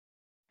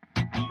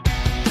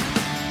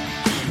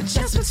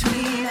Just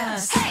between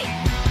us. Hey.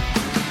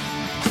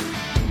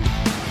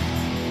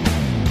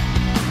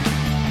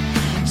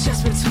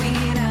 Just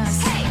between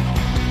us. Hey.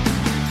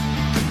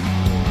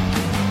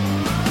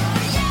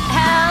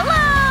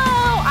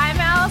 Hello, I'm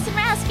Allison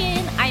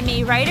Raskin. I'm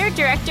a writer,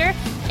 director,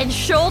 and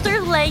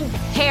shoulder-length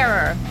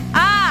hairer.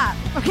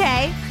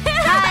 Okay.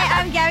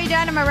 Hi, I'm Gabby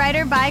Dunn. I'm a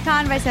writer,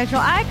 bisexual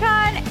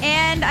icon,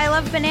 and I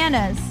love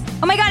bananas.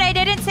 Oh my god, I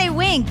didn't say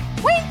wink.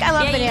 Wink, I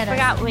love bananas. You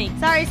forgot wink.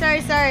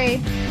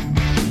 Sorry.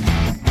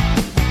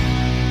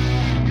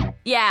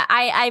 Yeah,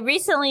 I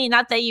recently,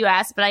 not that you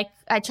asked, but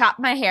I chopped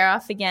my hair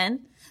off again.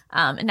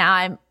 And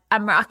now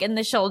I'm rocking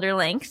the shoulder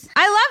length.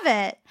 I love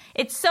it.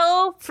 It's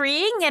so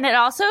freeing, and it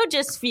also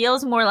just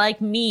feels more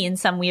like me in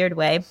some weird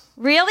way.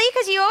 Really?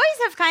 Because you always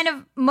have kind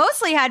of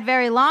mostly had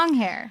very long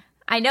hair.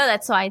 I know,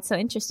 that's why it's so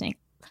interesting.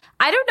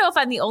 I don't know if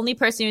I'm the only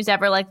person who's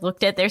ever like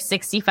looked at their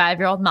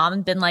 65-year-old mom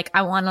and been like,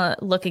 I want to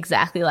look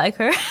exactly like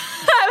her.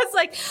 I was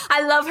like,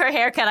 I love her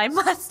haircut. I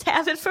must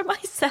have it for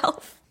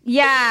myself.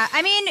 Yeah.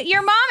 I mean,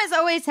 your mom has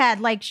always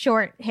had like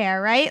short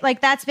hair, right? Like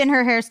that's been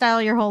her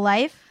hairstyle your whole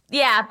life.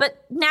 Yeah,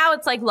 but now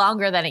it's like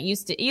longer than it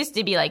used to. It used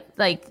to be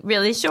like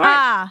really short.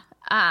 But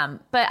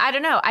I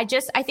don't know. I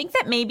think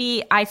that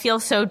maybe I feel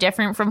so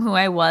different from who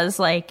I was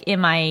like in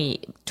my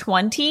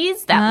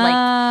 20s that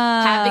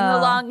like having the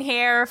long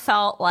hair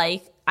felt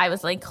like I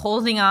was like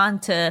holding on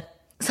to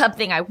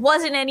something I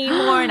wasn't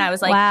anymore. And I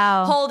was like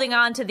holding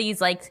on to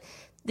these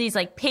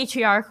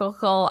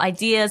patriarchal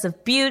ideas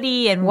of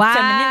beauty and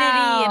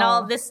femininity and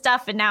all of this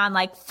stuff. And now I'm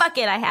like, fuck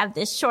it. I have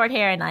this short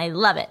hair and I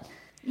love it.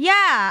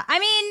 Yeah. I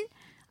mean,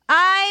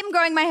 I'm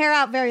growing my hair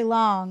out very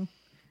long.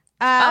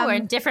 We're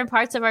in different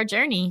parts of our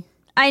journey.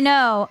 I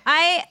know.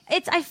 I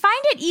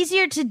find it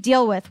easier to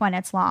deal with when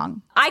it's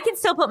long. I can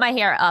still put my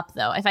hair up,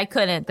 though. If I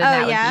couldn't,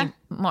 then that would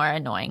be more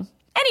annoying.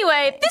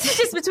 Anyway, this is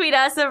Just Between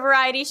Us, a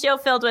variety show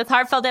filled with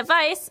heartfelt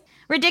advice,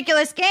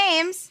 ridiculous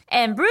games,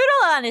 and brutal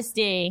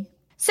honesty.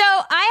 So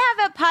I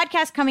have a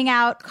podcast coming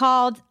out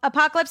called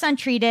Apocalypse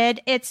Untreated.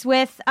 It's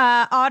with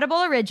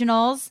Audible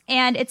Originals,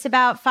 and it's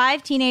about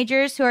 5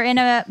 teenagers who are in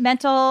a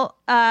mental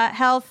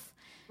health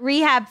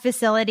rehab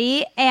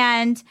facility,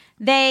 and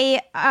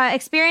they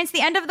experience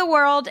the end of the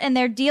world, and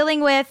they're dealing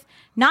with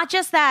not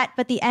just that,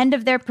 but the end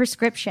of their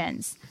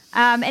prescriptions.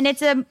 And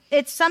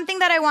it's something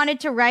that I wanted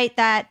to write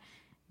that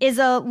is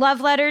a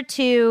love letter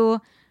to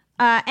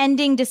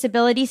ending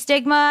disability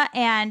stigma,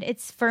 and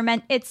it's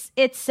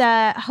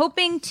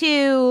hoping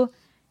to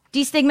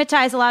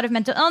destigmatize a lot of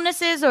mental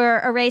illnesses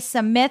or erase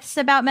some myths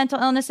about mental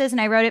illnesses. And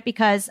I wrote it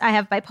because I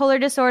have bipolar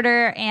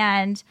disorder,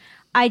 and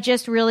I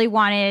just really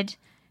wanted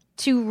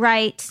to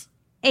write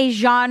a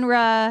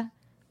genre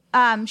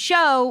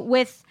show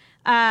with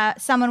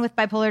someone with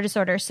bipolar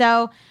disorder.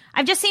 So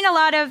I've just seen a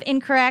lot of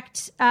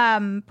incorrect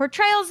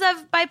portrayals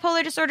of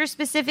bipolar disorder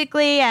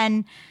specifically,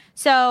 and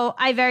so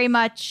I very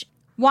much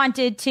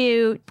wanted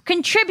to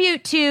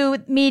contribute to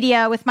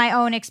media with my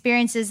own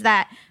experiences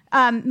that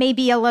may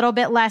be a little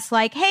bit less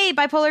like, hey,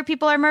 bipolar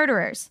people are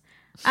murderers.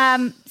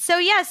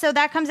 So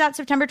that comes out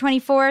September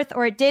 24th,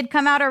 or it did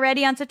come out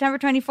already on September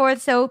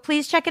 24th, so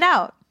please check it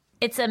out.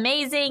 It's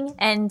amazing,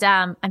 and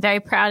I'm very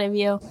proud of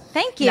you.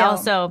 Thank you. And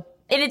also,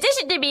 in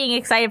addition to being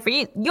excited for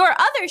you, your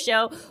other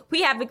show,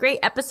 we have a great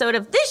episode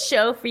of this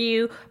show for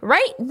you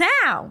right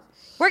now.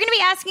 We're going to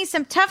be asking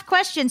some tough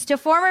questions to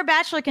former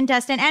Bachelor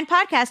contestant and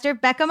podcaster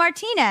Bekah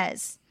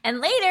Martinez. And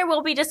later,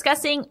 we'll be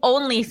discussing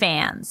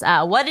OnlyFans,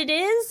 what it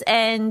is,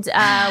 and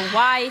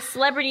why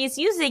celebrities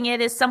using it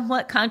is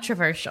somewhat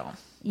controversial.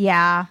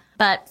 Yeah.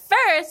 But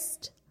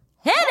first,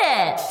 hit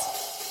it!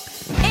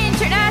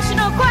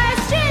 International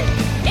question!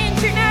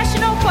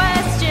 International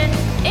question!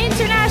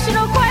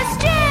 International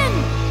question!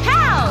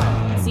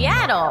 How?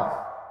 Seattle.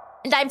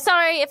 And I'm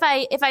sorry if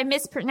I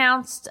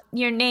mispronounced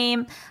your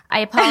name. I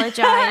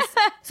apologize.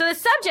 So the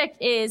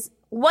subject is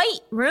white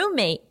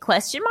roommate,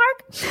 question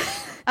mark?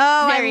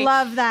 I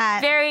love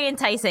that. Very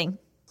enticing.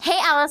 Hey,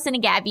 Allison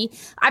and Gabby.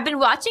 I've been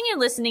watching and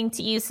listening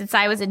to you since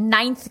I was in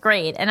 9th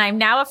grade, and I'm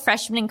now a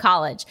freshman in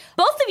college.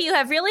 Both of you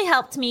have really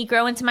helped me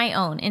grow into my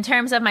own in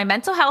terms of my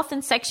mental health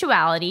and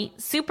sexuality,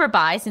 super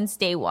bi since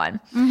day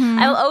one. Mm-hmm.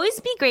 I will always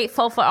be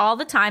grateful for all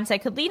the times I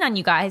could lean on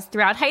you guys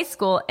throughout high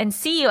school and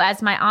see you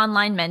as my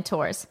online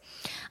mentors.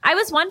 I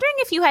was wondering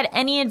if you had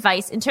any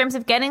advice in terms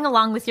of getting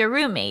along with your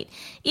roommate.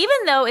 Even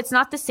though it's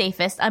not the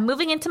safest, I'm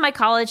moving into my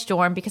college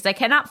dorm because I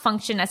cannot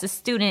function as a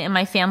student in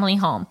my family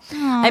home.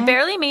 Aww. I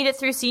barely made it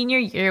through senior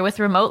year with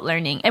remote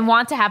learning and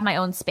want to have my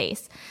own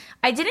space.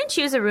 I didn't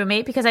choose a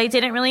roommate because I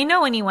didn't really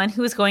know anyone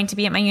who was going to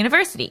be at my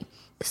university.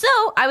 So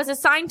I was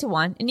assigned to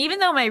one, and even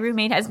though my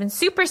roommate has been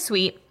super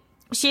sweet,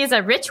 she is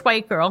a rich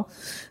white girl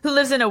who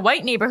lives in a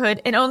white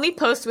neighborhood and only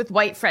posts with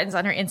white friends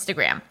on her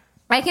Instagram.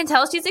 I can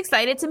tell she's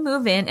excited to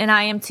move in, and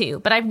I am too,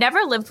 but I've never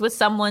lived with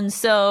someone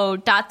so ...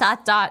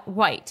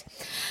 white.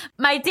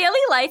 My daily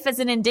life as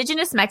an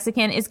indigenous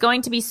Mexican is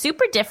going to be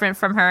super different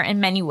from her in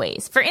many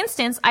ways. For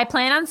instance, I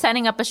plan on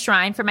setting up a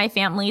shrine for my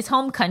family's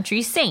home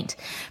country saint.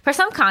 For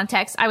some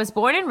context, I was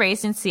born and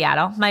raised in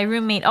Seattle. My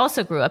roommate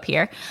also grew up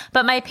here,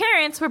 but my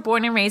parents were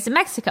born and raised in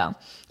Mexico.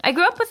 I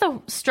grew up with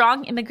a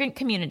strong immigrant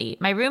community.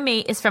 My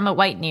roommate is from a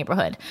white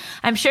neighborhood.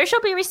 I'm sure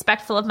she'll be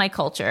respectful of my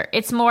culture.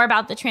 It's more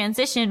about the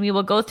transition we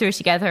will go through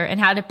together and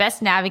how to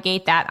best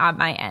navigate that on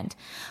my end.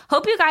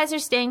 Hope you guys are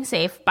staying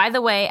safe. By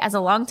the way, as a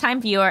longtime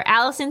viewer,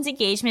 Allison's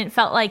engagement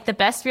felt like the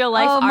best real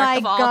life arc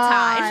of all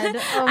time.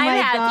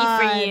 I'm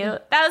happy for you.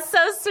 That was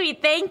so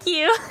sweet. Thank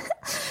you.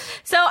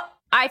 So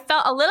I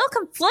felt a little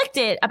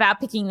conflicted about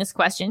picking this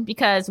question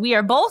because we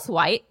are both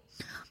white.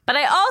 But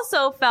I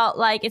also felt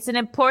like it's an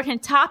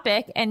important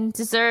topic and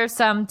deserves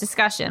some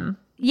discussion.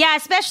 Yeah,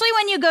 especially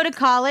when you go to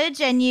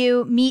college and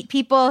you meet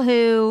people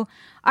who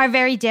are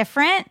very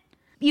different.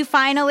 You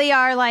finally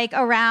are like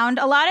around.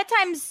 A lot of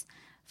times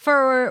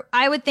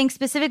I would think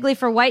specifically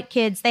for white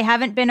kids, they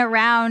haven't been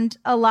around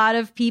a lot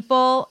of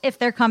people if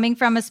they're coming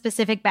from a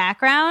specific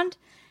background.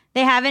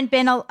 They haven't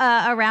been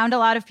around a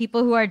lot of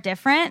people who are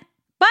different.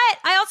 But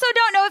I also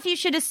don't know if you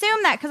should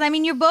assume that because, I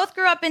mean, you both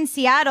grew up in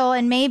Seattle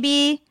and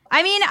maybe...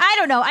 I mean, I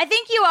don't know. I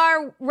think you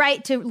are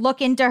right to look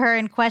into her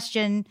and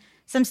question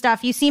some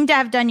stuff. You seem to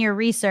have done your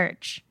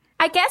research.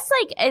 I guess,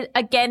 like,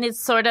 again, it's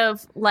sort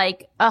of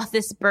like,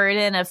 this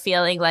burden of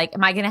feeling like,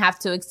 am I going to have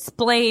to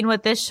explain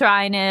what this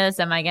shrine is?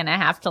 Am I going to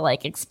have to,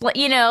 like, explain,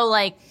 you know,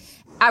 like,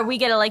 are we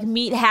going to, like,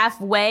 meet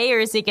halfway? Or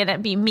is it going to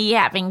be me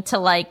having to,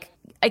 like,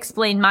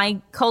 explain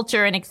my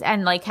culture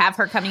and like, have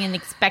her coming and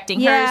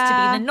expecting hers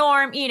to be the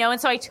norm, you know?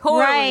 And so I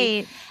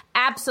totally,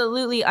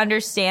 absolutely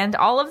understand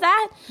all of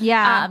that.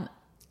 Yeah.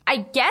 I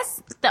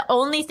guess the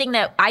only thing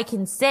that I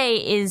can say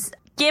is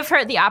give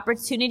her the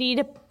opportunity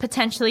to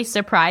potentially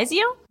surprise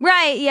you.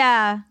 Right,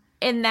 yeah.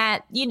 In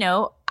that, you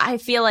know, I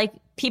feel like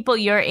people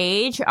your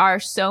age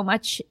are so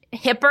much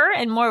hipper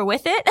and more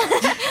with it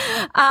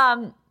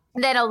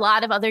than a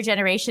lot of other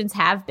generations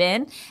have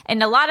been.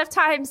 And a lot of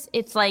times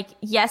it's like,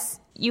 yes,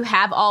 you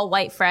have all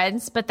white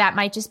friends, but that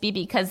might just be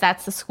because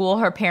that's the school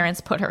her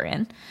parents put her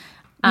in.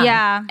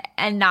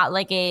 And not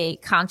like a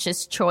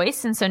conscious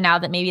choice. And so now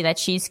that maybe that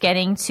she's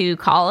getting to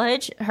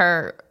college,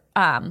 her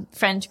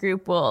friend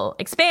group will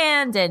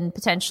expand and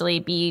potentially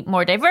be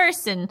more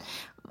diverse and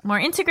more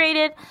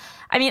integrated.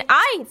 I mean,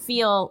 I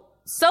feel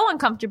so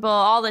uncomfortable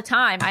all the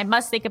time. I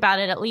must think about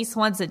it at least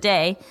once a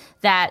day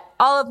that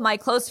all of my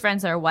close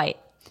friends are white.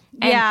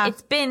 And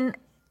it's been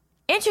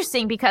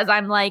interesting because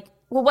I'm like,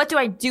 well, what do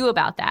I do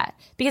about that?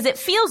 Because it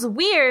feels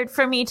weird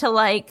for me to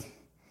like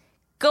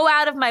go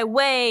out of my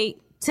way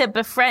to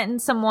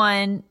befriend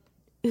someone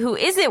who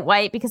isn't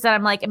white because then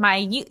I'm like, am I,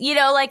 you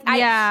know, like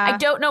I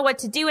don't know what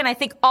to do. And I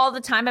think all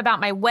the time about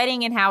my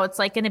wedding and how it's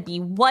like going to be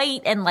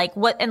white and like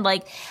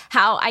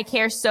how I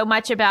care so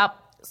much about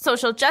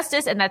social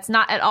justice. And that's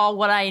not at all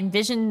what I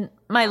envisioned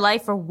my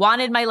life or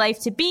wanted my life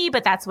to be,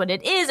 but that's what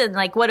it is. And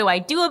like, what do I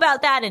do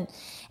about that?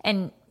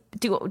 And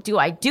do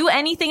I do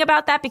anything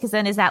about that? Because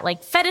then is that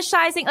like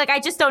fetishizing? Like, I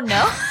just don't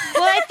know.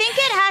 Well, I think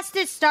it has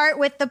to start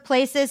with the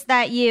places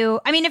that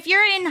I mean, if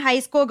you're in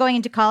high school going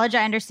into college,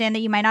 I understand that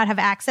you might not have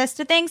access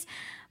to things.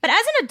 But as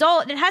an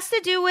adult, it has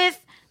to do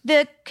with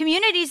the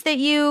communities that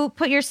you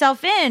put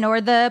yourself in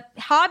or the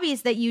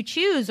hobbies that you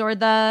choose or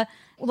the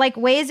like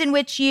ways in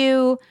which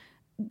you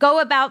go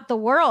about the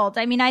world.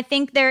 I mean, I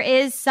think there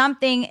is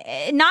something,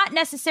 not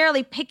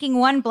necessarily picking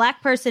one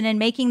black person and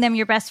making them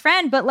your best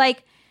friend, but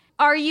like,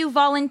 are you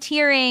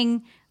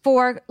volunteering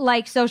for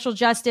like social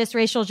justice,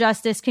 racial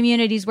justice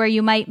communities where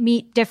you might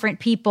meet different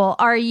people?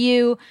 Are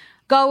you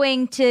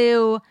going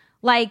to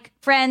like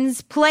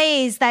friends'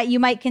 plays that you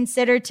might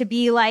consider to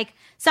be like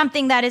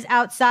something that is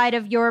outside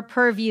of your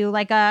purview,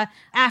 like a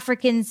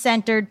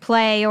African-centered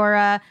play or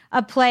a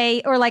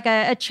play or like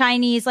a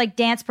Chinese like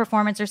dance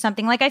performance or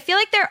something? Like, I feel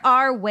like there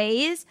are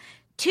ways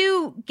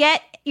to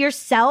get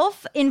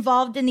yourself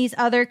involved in these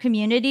other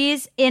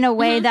communities in a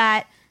way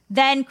that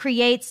then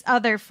creates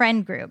other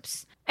friend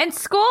groups. And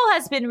school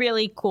has been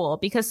really cool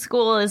because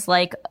school is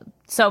like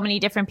so many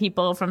different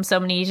people from so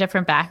many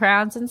different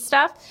backgrounds and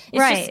stuff.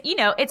 It's just, you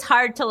know, it's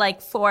hard to like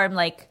form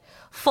like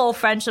full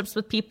friendships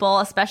with people,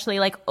 especially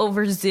like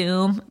over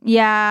Zoom.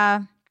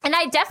 Yeah. And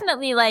I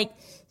definitely like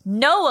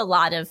know a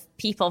lot of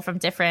people from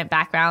different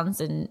backgrounds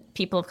and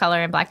people of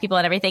color and black people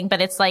and everything.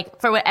 But it's like,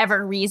 for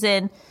whatever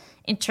reason,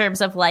 in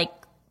terms of like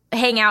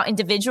hang out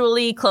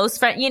individually, close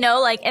friend, you know,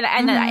 like, and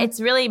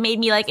it's really made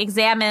me like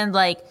examine,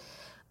 like,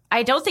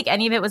 I don't think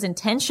any of it was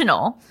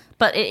intentional,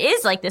 but it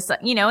is like this,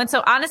 you know, and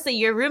so honestly,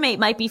 your roommate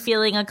might be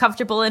feeling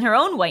uncomfortable in her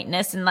own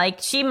whiteness and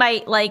like, she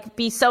might like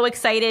be so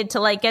excited to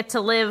like get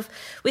to live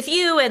with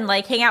you and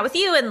like hang out with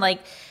you and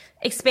like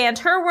expand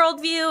her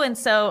worldview. And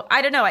so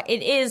I don't know,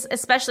 it is,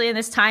 especially in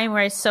this time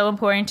where it's so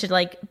important to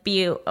like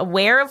be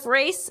aware of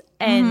race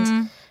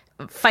and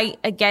fight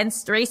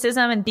against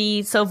racism and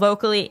be so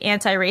vocally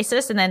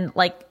anti-racist, and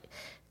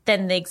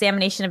then the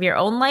examination of your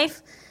own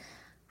life.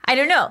 I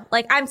don't know.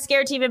 Like, I'm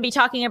scared to even be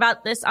talking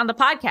about this on the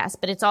podcast,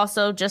 but it's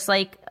also just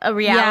like a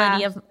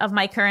reality of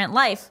my current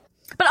life.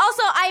 But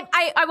also,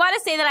 I want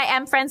to say that I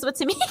am friends with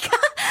Tamika.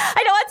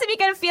 I don't want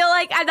Tamika to feel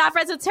like I'm not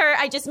friends with her.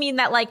 I just mean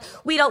that, like,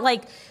 we don't,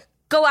 like,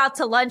 go out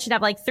to lunch and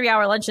have, like,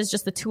 3-hour lunches,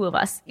 just the two of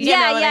us. You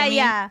know what I mean?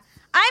 Yeah.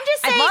 I'm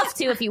just saying. I'd love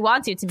to if you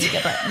want to,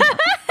 Tamika, but.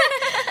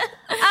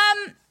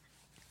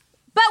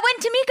 But when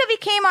Tamika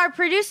became our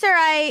producer,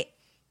 I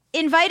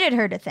invited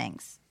her to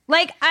things.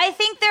 Like, I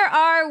think there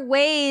are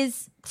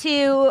ways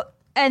to,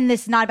 and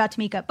this is not about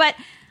Tamika, but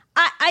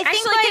I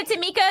think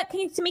actually,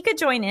 can Tamika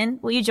join in?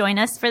 Will you join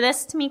us for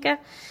this, Tamika?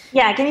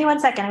 Yeah, give me 1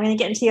 second. I'm going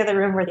to get into the other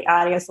room where the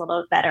audio is a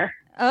little bit better.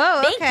 Oh,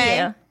 okay.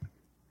 Thank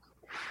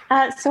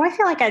you. So I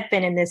feel like I've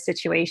been in this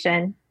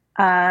situation,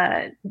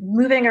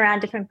 moving around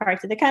different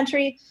parts of the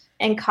country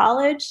in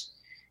college.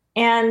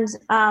 And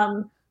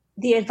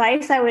the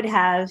advice I would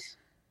have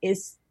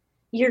is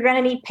you're going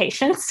to need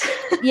patience.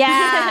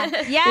 Yeah, You're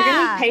going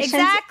to need patience.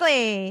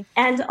 Exactly.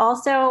 And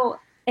also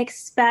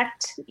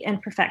expect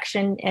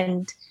imperfection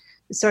and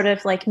sort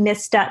of like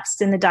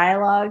missteps in the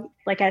dialogue.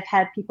 Like, I've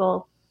had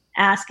people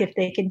ask if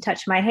they can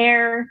touch my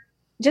hair,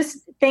 just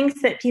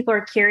things that people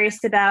are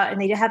curious about,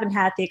 and they haven't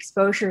had the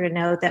exposure to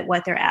know that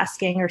what they're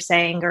asking or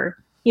saying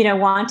or, you know,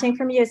 wanting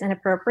from you is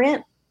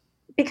inappropriate.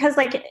 Because,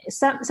 like,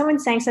 someone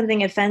saying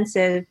something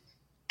offensive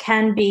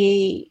can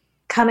be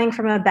coming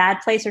from a bad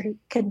place, or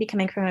could be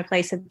coming from a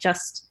place of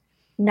just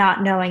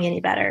not knowing any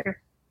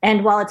better.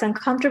 And while it's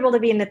uncomfortable to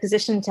be in the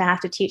position to have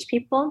to teach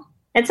people,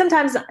 and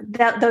sometimes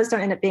those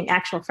don't end up being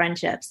actual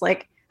friendships.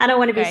 Like, I don't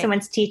want to be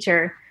someone's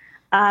teacher.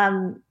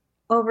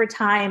 Over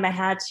time, I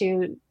had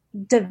to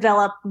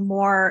develop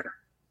more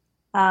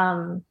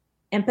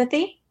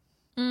empathy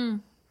so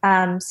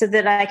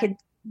that I could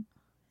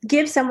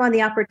give someone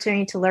the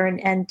opportunity to learn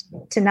and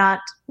to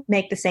not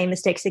make the same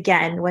mistakes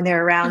again when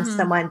they're around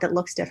someone that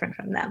looks different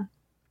from them.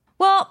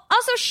 Well,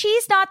 also,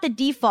 she's not the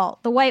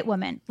default, the white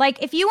woman.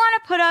 Like, if you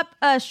want to put up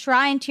a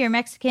shrine to your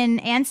Mexican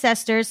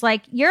ancestors,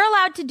 like, you're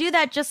allowed to do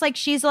that just like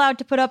she's allowed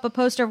to put up a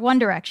poster of One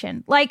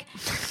Direction. Like,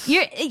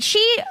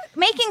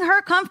 making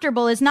her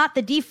comfortable is not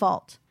the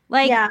default.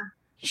 Like,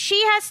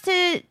 she has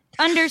to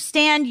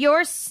understand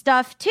your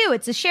stuff, too.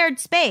 It's a shared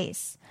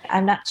space.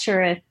 I'm not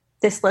sure if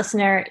this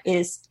listener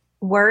is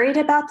worried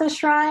about the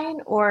shrine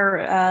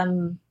or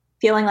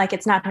feeling like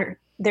it's not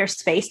their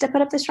space to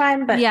put up the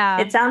shrine, but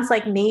it sounds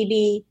like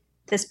maybe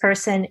this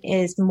person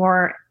is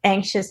more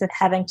anxious of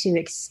having to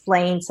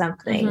explain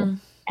something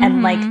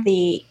and like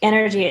the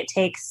energy it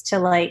takes to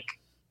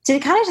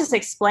kind of just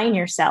explain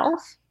yourself.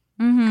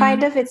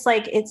 Kind of, it's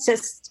like,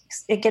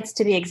 it gets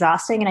to be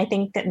exhausting. And I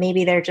think that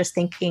maybe they're just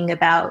thinking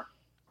about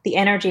the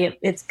energy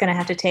it's going to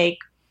have to take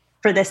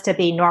for this to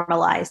be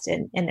normalized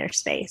in their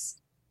space.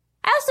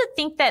 I also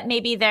think that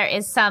maybe there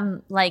is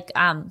some like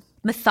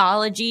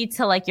mythology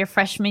to like your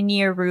freshman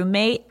year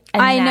roommate.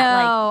 And I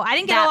know. I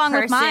didn't get along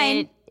with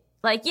mine.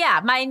 Like,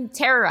 mine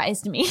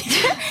terrorized me.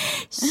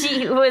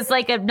 She was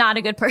like not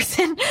a good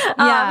person.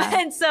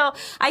 And so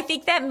I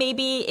think that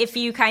maybe if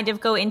you kind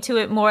of go into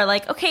it more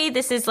like, okay,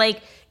 this is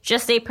like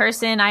just a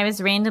person I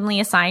was randomly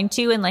assigned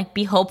to, and like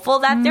be hopeful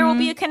that there will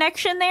be a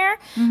connection there.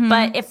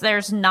 But if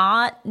there's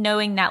not,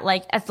 knowing that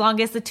like as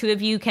long as the two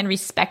of you can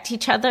respect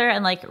each other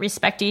and like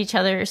respect each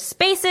other's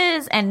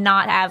spaces and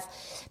not have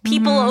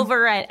people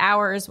over at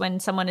hours when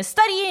someone is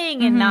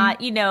studying and not,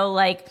 you know,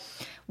 like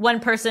one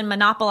person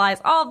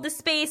monopolize all of the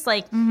space.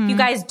 Like, you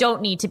guys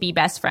don't need to be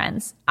best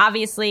friends.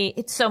 Obviously,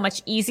 it's so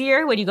much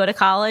easier when you go to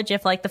college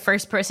if like the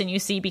first person you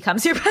see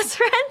becomes your best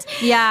friend.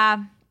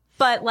 Yeah.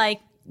 But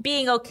like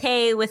being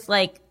okay with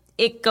like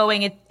it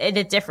going in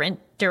a different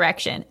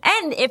direction.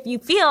 And if you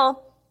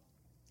feel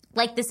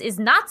like this is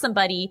not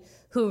somebody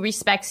who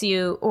respects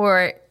you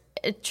or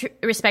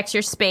respects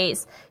your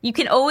space, you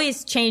can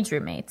always change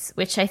roommates,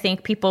 which I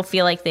think people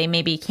feel like they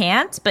maybe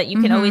can't, but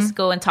you can always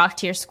go and talk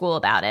to your school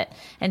about it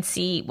and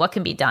see what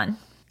can be done.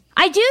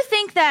 I do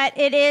think that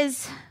it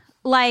is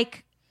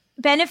like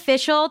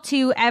beneficial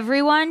to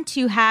everyone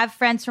to have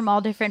friends from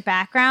all different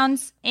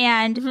backgrounds.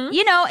 And,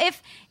 you know,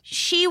 if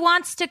she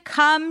wants to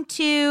come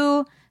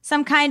to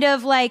some kind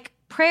of like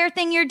prayer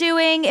thing you're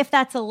doing, if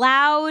that's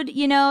allowed,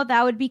 you know,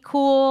 that would be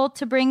cool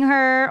to bring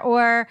her.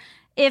 Or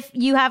if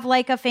you have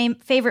like a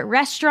favorite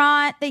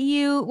restaurant that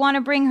you want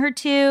to bring her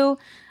to.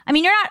 I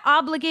mean, you're not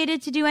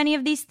obligated to do any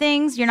of these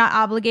things. You're not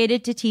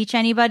obligated to teach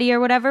anybody or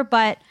whatever.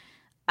 But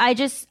I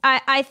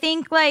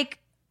think like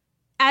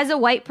as a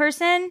white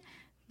person,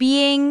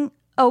 being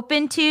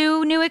open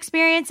to new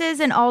experiences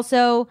and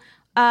also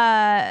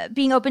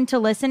being open to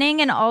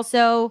listening and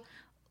also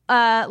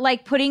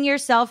like putting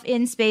yourself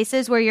in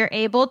spaces where you're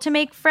able to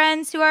make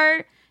friends who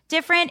are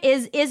different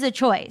is a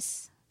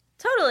choice.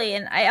 Totally.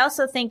 And I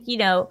also think, you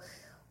know,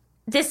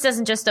 this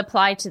doesn't just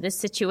apply to this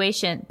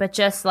situation, but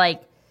just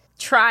like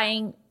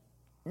trying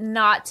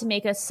not to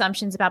make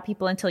assumptions about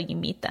people until you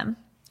meet them.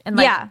 And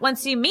like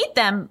once you meet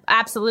them,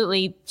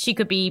 absolutely, she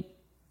could be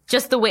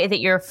just the way that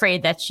you're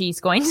afraid that she's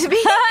going to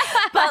be.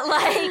 But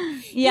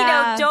like, you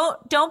know,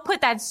 don't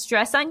put that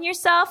stress on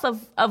yourself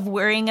of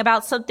worrying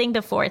about something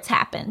before it's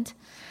happened.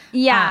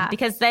 Yeah.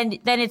 Because then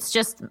it's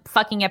just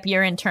fucking up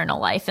your internal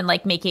life and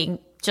like making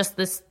just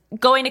this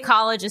going to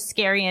college is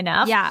scary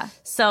enough. Yeah.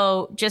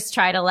 So just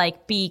try to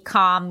like be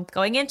calm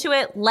going into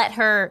it. Let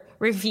her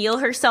reveal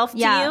herself to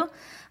you.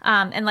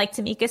 And like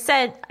Tamika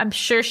said, I'm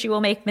sure she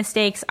will make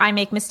mistakes. I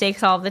make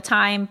mistakes all the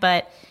time,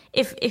 but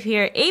if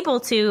you're able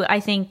to, I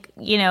think,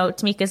 you know,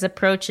 Tamika's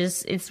approach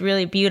is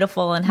really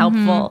beautiful and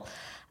helpful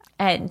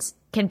and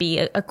can be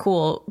a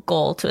cool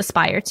goal to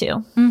aspire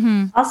to.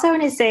 Also, I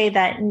want to say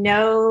that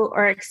know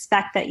or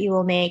expect that you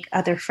will make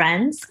other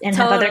friends and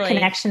have other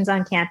connections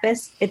on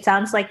campus. It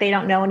sounds like they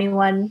don't know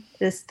anyone.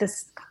 This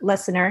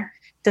listener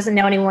doesn't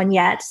know anyone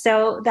yet.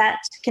 So that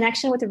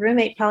connection with a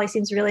roommate probably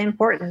seems really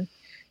important.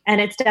 And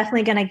it's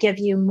definitely going to give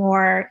you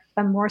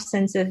a more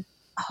sense of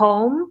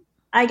home,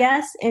 I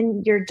guess,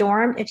 in your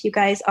dorm if you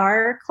guys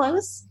are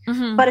close.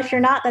 But if you're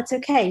not, that's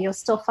okay. You'll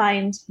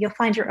find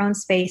your own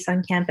space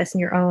on campus and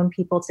your own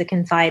people to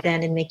confide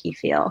in and make you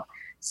feel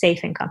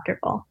safe and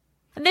comfortable.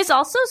 And there's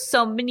also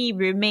so many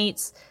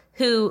roommates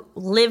who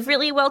live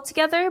really well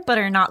together but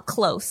are not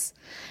close,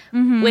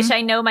 which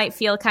I know might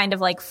feel kind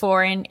of like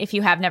foreign if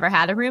you have never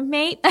had a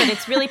roommate, but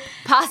it's really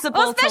possible.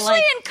 Well, especially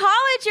in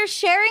college, you're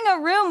sharing a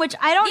room, which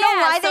I don't know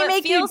why they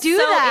make you do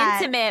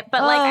that. Intimate,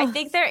 but like I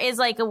think there is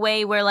like a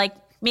way where like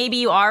maybe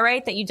you are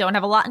right that you don't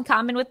have a lot in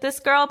common with this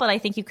girl, but I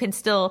think you can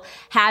still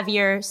have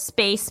your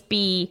space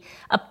be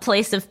a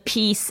place of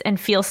peace and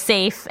feel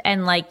safe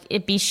and like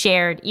it be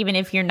shared, even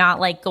if you're not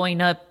like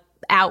going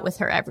out with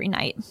her every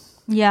night.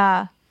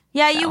 Yeah.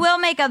 Yeah, you will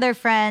make other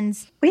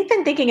friends. We've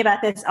been thinking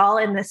about this all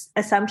in this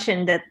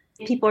assumption that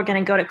people are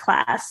going to go to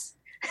class.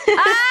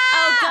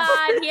 Oh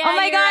God! Yeah. Oh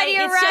my God!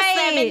 You're it's right. Just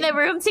them in the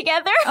room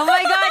together. Oh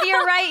my God!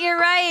 You're right. You're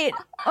right.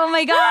 Oh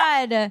my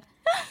God.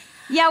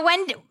 Yeah.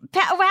 When did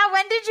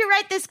you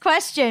write this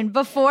question?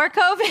 Before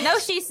COVID?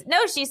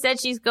 No, she said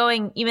she's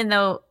going, even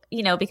though,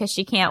 you know, because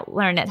she can't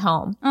learn at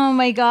home. Oh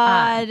my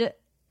God.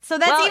 So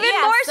that's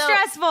more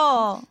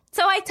stressful.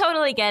 So I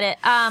totally get it.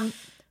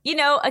 You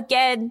know,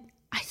 again,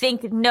 I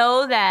think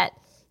know that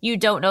you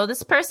don't know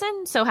this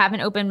person, so have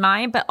an open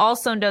mind, but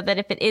also know that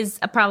if it is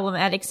a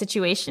problematic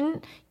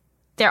situation,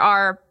 there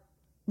are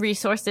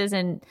resources,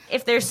 and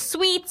if there's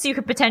suites, you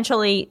could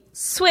potentially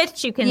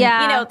switch. You can, you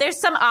know, there's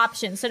some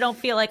options. So don't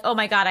feel like, oh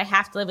my God, I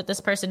have to live with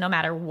this person no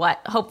matter what.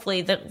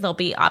 Hopefully there'll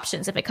be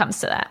options if it comes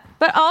to that.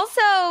 But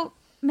also,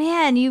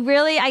 man,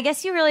 I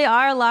guess you really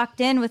are locked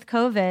in with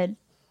COVID.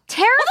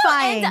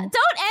 Terrifying. Well,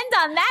 don't end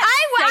on that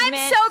segment.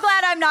 I'm so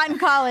glad I'm not in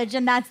college,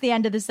 and that's the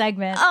end of the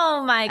segment.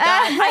 Oh my God.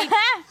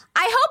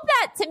 I hope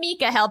that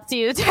Tamika helped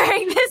you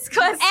during this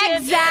question.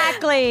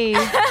 Exactly.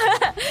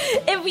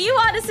 If you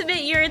want to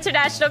submit your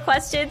international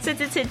questions, send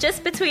it to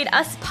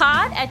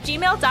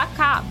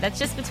justbetweenuspod@gmail.com.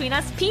 That's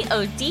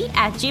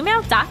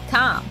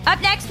justbetweenuspod@gmail.com.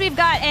 Up next, we've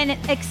got an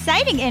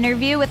exciting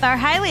interview with our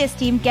highly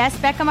esteemed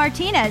guest, Bekah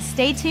Martinez.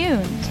 Stay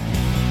tuned.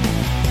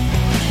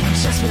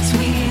 Just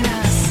between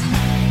us.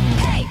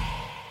 Hey.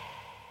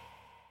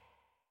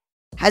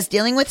 Has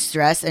dealing with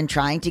stress and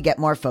trying to get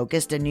more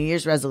focused a New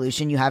Year's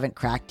resolution you haven't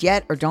cracked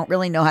yet or don't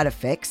really know how to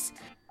fix?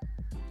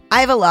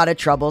 I have a lot of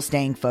trouble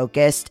staying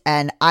focused,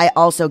 and I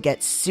also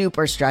get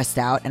super stressed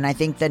out, and I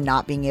think that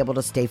not being able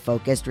to stay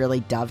focused really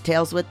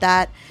dovetails with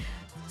that.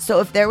 So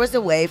if there was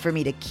a way for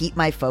me to keep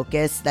my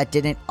focus that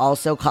didn't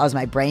also cause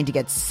my brain to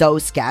get so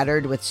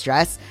scattered with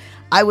stress,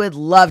 I would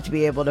love to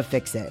be able to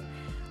fix it.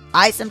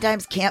 I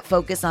sometimes can't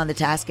focus on the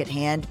task at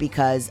hand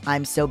because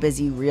I'm so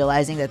busy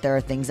realizing that there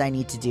are things I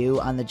need to do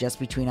on the Just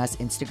Between Us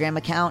Instagram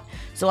account.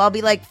 So I'll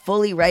be like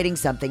fully writing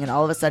something and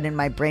all of a sudden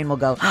my brain will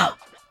go,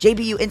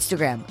 JBU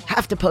Instagram,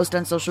 have to post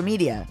on social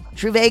media.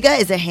 Truvaga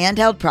is a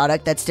handheld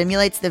product that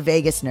stimulates the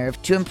vagus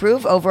nerve to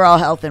improve overall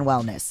health and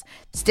wellness.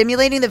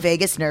 Stimulating the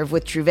vagus nerve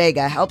with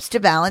Truvaga helps to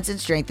balance and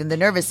strengthen the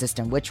nervous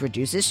system, which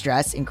reduces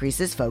stress,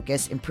 increases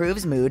focus,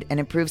 improves mood, and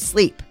improves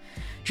sleep.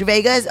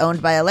 Truvaga is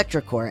owned by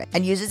electroCore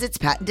and uses its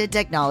patented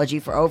technology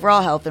for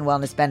overall health and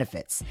wellness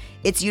benefits.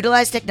 Its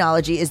utilized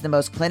technology is the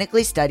most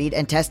clinically studied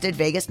and tested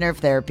vagus nerve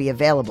therapy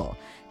available.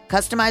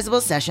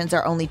 Customizable sessions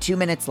are only 2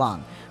 minutes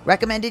long.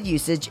 Recommended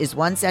usage is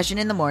 1 session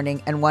in the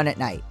morning and 1 at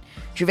night.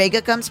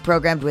 Truvaga comes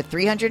programmed with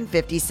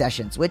 350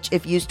 sessions, which,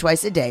 if used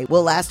twice a day,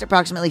 will last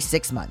approximately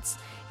 6 months.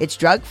 It's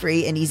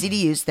drug-free and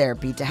easy-to-use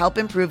therapy to help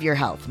improve your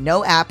health.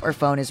 No app or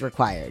phone is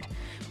required.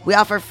 We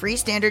offer free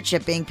standard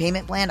shipping,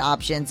 payment plan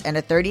options, and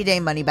a 30-day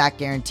money-back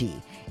guarantee.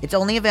 It's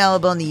only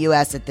available in the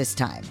U.S. at this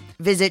time.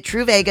 Visit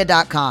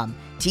Truvaga.com,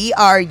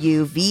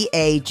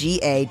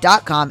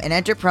 Truvaga.com, and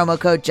enter promo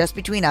code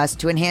JustBetweenUs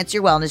to enhance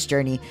your wellness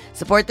journey,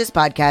 support this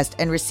podcast,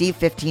 and receive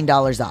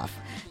 $15 off.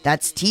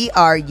 That's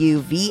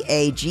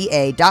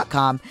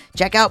Truvaga.com.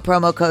 Check out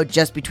promo code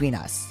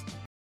JustBetweenUs.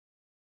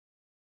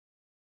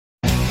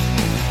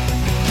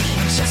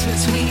 Just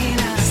between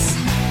us.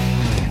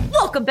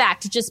 Welcome back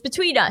to Just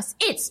Between Us.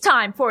 It's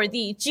time for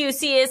the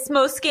juiciest,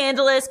 most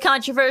scandalous,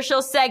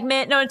 controversial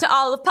segment known to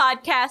all of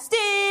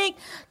podcasting.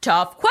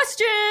 Tough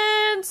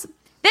questions.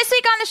 This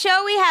week on the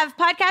show, we have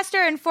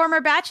podcaster and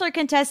former Bachelor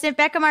contestant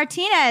Bekah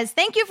Martinez.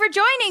 Thank you for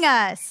joining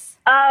us.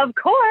 Of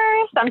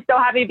course. I'm so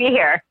happy to be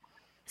here.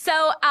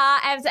 So,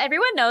 as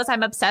everyone knows,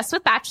 I'm obsessed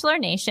with Bachelor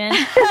Nation,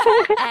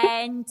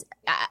 and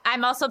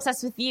I'm also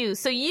obsessed with you.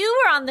 So you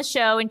were on the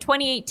show in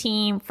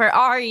 2018 for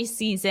Ari's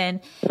season,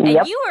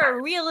 and you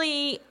were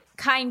really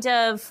kind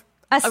of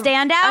A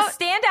standout? a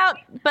standout,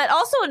 but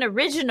also an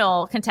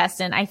original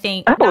contestant, I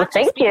think. Oh, Not just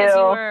thank because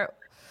you. were,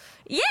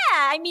 yeah,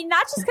 I mean,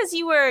 not just because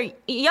you were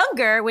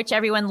younger, which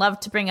everyone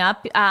loved to bring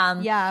up.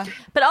 Yeah.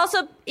 But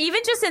also,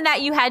 even just in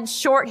that you had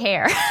short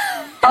hair.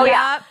 Oh,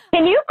 yeah.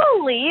 Can you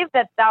believe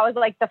that was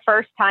like the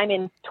first time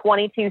in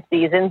 22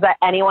 seasons that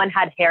anyone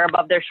had hair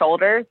above their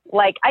shoulders?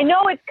 Like, I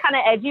know it's kind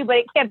of edgy, but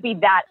it can't be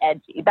that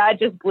edgy. That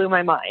just blew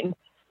my mind.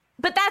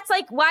 But that's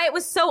like why it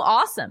was so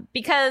awesome,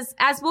 because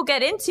as we'll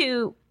get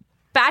into,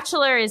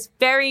 Bachelor is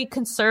very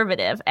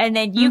conservative, and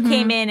then you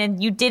came in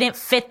and you didn't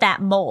fit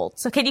that mold.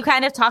 So can you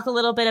kind of talk a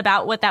little bit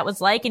about what that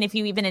was like, and if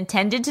you even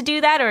intended to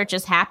do that or it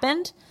just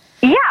happened?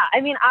 Yeah, I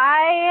mean,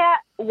 I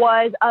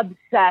was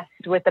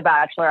obsessed with The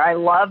Bachelor. I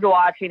loved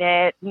watching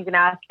it. You can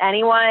ask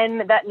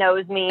anyone that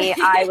knows me.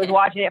 I was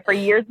watching it for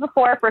years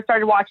before I first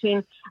started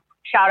watching.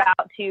 Shout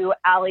out to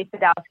Ali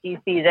Sadowski's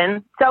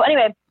season. So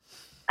anyway,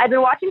 I've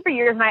been watching for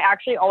years, and I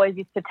actually always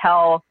used to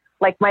tell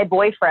like my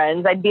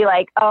boyfriends, I'd be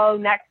like, oh,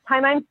 next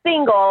time I'm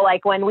single,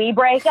 like when we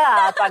break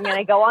up, I'm going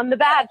to go on The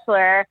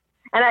Bachelor.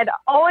 And I'd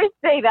always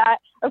say that.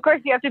 Of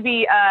course, you have to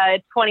be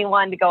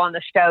 21 to go on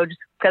the show just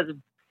because of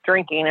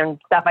drinking and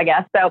stuff, I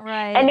guess. So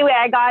anyway,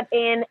 I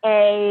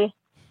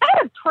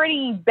had a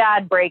pretty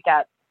bad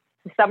breakup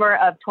the summer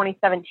of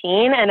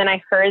 2017. And then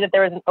I heard that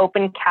there was an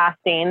open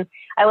casting.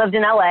 I lived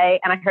in LA,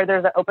 and I heard there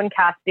was an open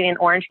casting in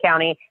Orange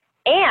County.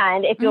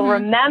 And if you'll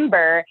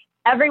remember,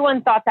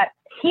 everyone thought that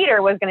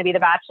Peter was going to be the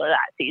Bachelor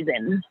that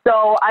season.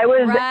 So I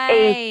was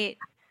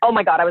oh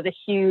my God, I was a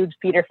huge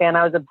Peter fan.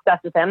 I was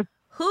obsessed with him.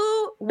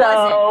 Who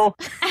wasn't?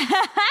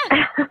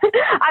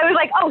 I was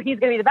like, oh, he's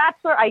going to be the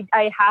Bachelor.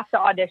 I have to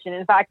audition.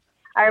 In fact,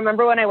 I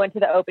remember when I went to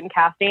the open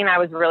casting, I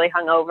was really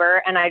hungover,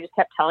 and I just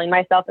kept telling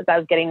myself as I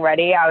was getting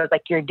ready, I was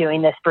like, you're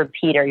doing this for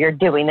Peter. You're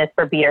doing this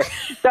for Peter.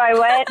 So I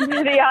went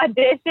to the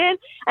audition,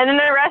 and then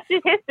the rest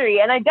is history.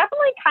 And I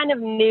definitely kind of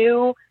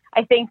knew,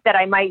 I think, that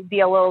I might be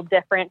a little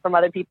different from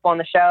other people on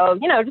the show.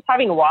 You know, just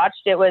having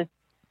watched, it was,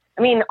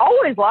 I mean,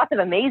 always lots of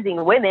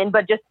amazing women,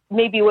 but just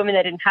maybe women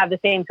that didn't have the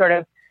same sort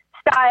of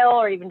style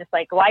or even just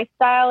like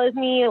lifestyle as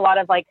me. A lot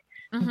of like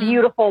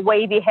beautiful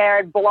wavy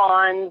haired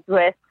blondes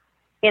with,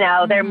 you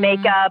know, their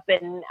makeup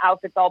and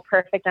outfits all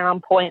perfect and on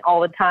point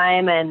all the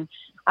time. And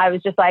I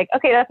was just like,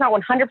 okay, that's not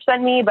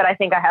 100% me, but I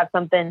think I have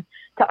something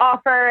to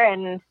offer.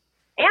 And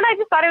I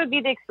just thought it would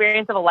be the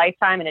experience of a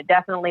lifetime, and it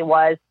definitely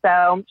was. So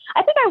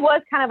I think I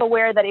was kind of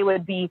aware that it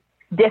would be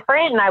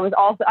different. And I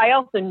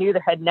also knew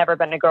there had never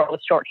been a girl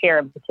with short hair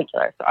in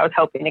particular. So I was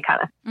hoping to kind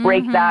of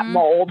break that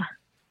mold.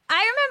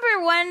 I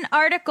remember one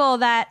article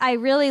that I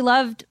really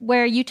loved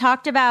where you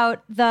talked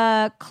about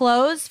the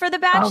clothes for The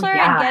Bachelor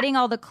and getting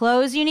all the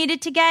clothes you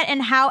needed to get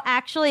and how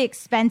actually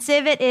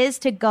expensive it is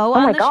to go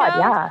on the show.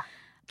 Yeah.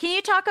 Can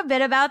you talk a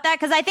bit about that?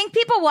 Because I think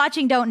people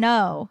watching don't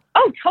know.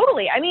 Oh,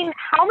 totally. I mean,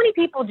 how many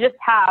people just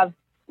have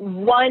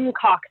one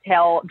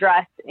cocktail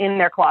dress in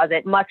their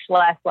closet, much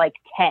less like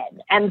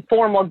 10, and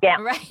formal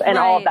gowns and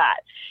all of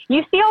that?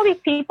 You see all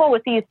these people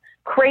with these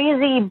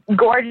crazy,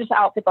 gorgeous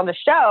outfits on the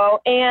show,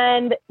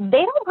 and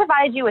they don't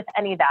provide you with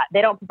any of that.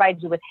 They don't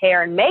provide you with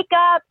hair and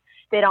makeup.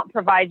 They don't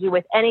provide you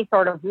with any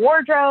sort of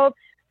wardrobe.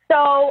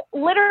 So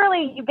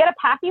literally you get a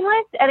packing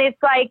list, and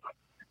it's like,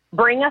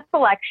 bring a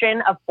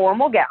selection of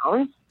formal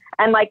gowns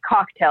and like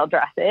cocktail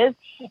dresses,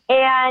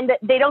 and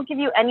they don't give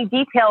you any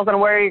details on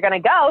where you're going to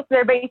go. So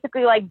they're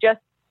basically like, just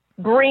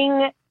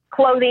bring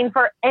clothing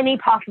for any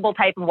possible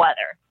type of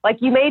weather.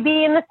 Like, you may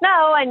be in the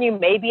snow and you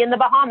may be in the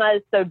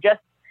Bahamas, so just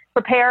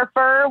prepare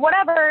for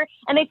whatever.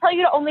 And they tell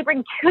you to only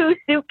bring 2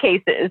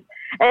 suitcases,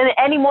 and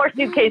any more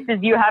suitcases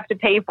you have to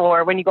pay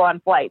for when you go on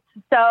flights.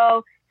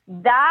 So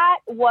that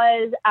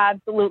was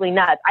absolutely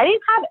nuts. I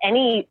didn't have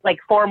any like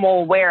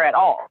formal wear at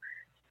all.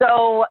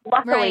 So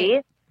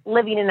luckily,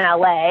 living in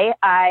LA,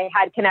 I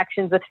had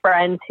connections with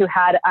friends who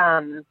had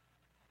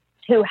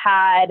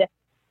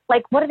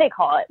like, what do they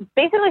call it?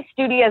 Basically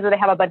studios where they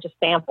have a bunch of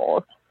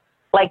samples,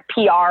 like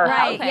PR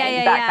houses,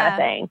 that kind of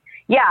thing.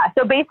 Yeah.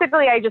 So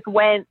basically I just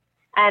went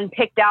and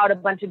picked out a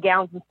bunch of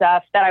gowns and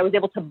stuff that I was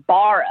able to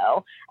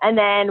borrow. And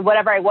then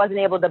whatever I wasn't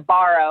able to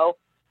borrow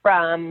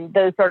from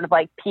those sort of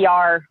like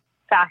PR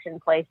fashion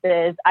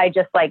places, I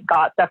just like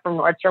got stuff from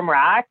Nordstrom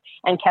Rack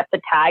and kept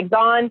the tags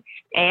on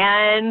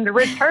and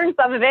returned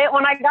some of it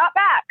when I got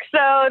back.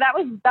 So that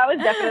was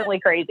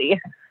definitely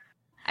crazy.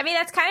 I mean,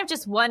 that's kind of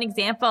just one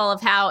example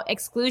of how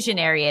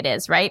exclusionary it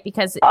is, right?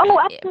 Because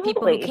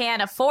people who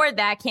can't afford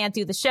that can't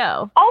do the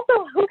show.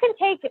 Also, who can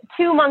take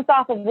 2 months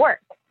off of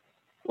work?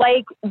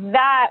 Like,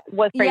 that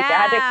was crazy.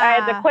 Yeah.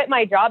 I had to quit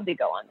my job to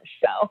go on the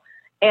show.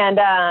 And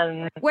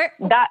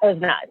that was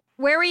nuts.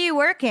 Where were you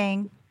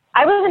working?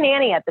 I was a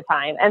nanny at the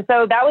time. And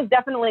so that was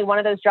definitely one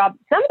of those jobs.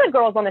 Some of the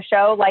girls on the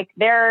show, like,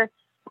 their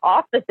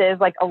offices,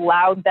 like,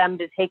 allowed them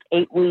to take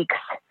 8 weeks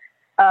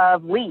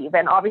of leave.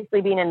 And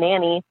obviously being a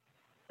nanny,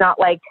 it's not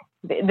like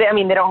they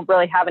don't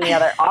really have any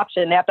other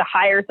option. They have to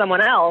hire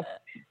someone else.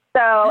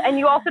 So, and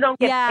you also don't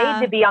get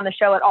paid to be on the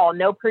show at all.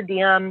 No per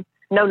diem,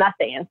 no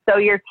nothing. And so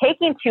you're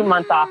taking 2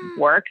 months off of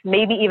work,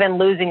 maybe even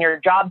losing your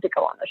job to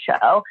go on the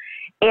show.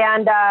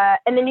 And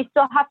then you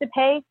still have to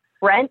pay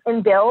rent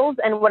and bills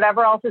and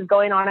whatever else is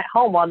going on at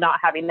home while not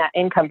having that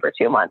income for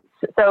 2 months.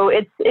 So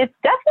it's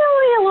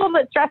definitely a little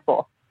bit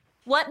stressful.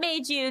 What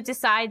made you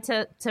decide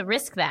to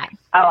risk that?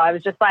 Oh, I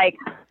was just like,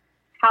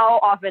 how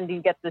often do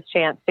you get this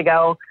chance to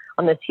go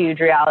on this huge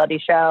reality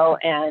show?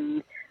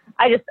 And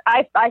I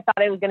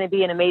thought it was going to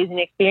be an amazing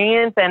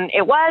experience, and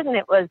it was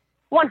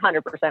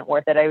 100%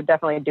 worth it. I would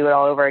definitely do it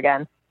all over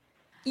again.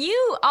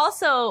 You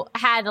also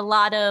had a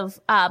lot of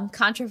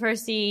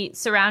controversy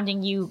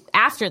surrounding you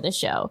after the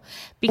show.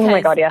 Because, oh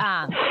my God,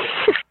 yeah.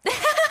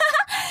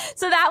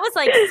 So that was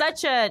like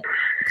such a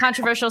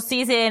controversial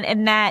season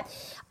in that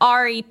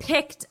Ari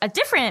picked a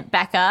different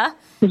Bekah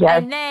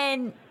and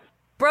then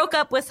broke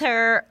up with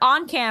her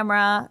on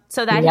camera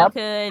so that he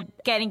could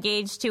get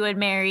engaged to and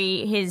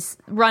marry his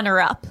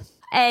runner-up.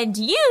 And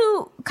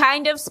you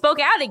kind of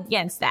spoke out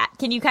against that.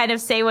 Can you kind of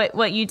say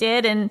what you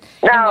did and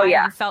why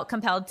you felt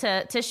compelled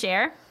to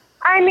share?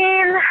 I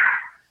mean,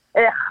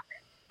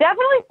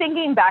 definitely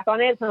thinking back on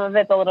it, some of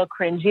it's a little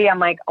cringy. I'm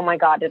like, oh my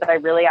God, did I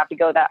really have to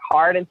go that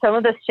hard? And some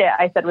of the shit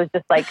I said was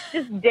just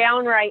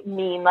downright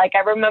mean. Like, I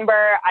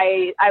remember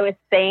I was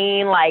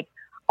saying, like,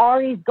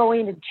 Ari's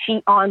going to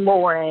cheat on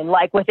Lauren,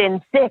 like, within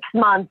 6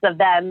 months of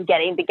them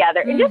getting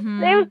together. And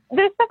there's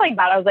stuff like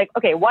that. I was like,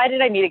 okay, why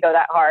did I need to go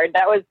that hard?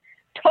 That was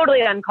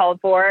totally uncalled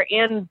for,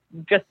 and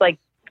just like,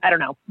 I don't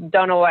know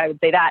why I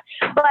would say that.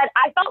 But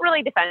I felt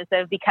really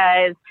defensive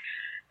because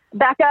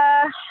the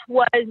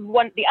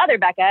other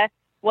Bekah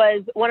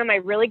was one of my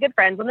really good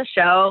friends on the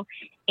show.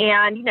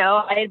 And,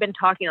 I had been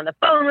talking on the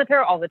phone with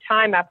her all the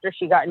time after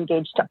she got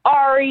engaged to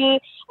Ari,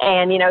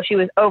 and, she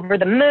was over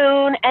the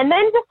moon. And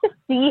then just to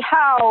see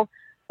how,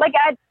 like,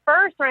 at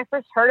first, when I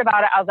first heard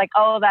about it, I was like,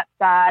 oh, that's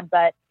sad,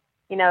 but,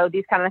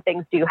 these kind of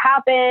things do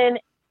happen.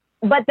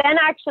 But then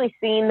actually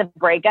seeing the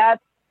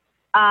breakup,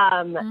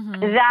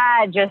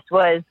 that just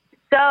was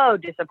so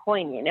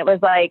disappointing. It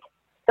was like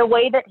the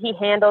way that he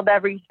handled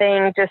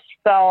everything just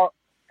felt,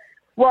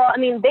 well, I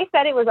mean, they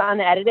said it was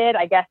unedited.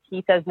 I guess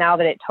he says now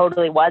that it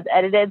totally was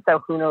edited.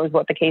 So who knows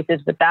what the case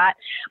is with that.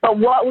 But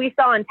what we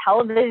saw on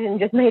television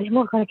just made him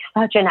look like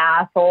such an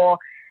asshole.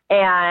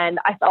 And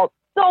I felt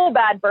so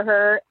bad for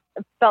her.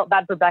 I felt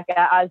bad for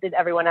Bekah, as did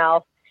everyone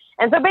else.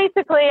 And so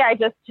basically I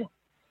just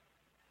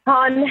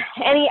on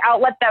any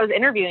outlet that was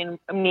interviewing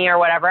me or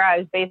whatever, I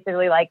was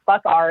basically like,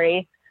 fuck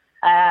Ari.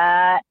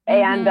 And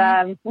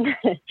yeah,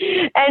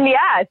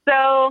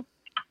 so,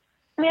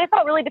 I mean, I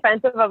felt really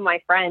defensive of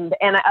my friend.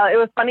 And it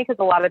was funny because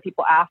a lot of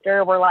people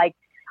after were like,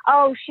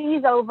 oh,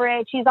 she's over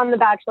it. She's on The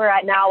Bachelor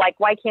right now. Like,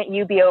 why can't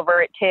you be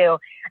over it too?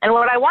 And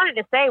what I wanted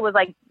to say was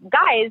like,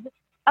 guys,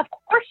 of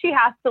course she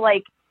has to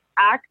like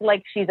act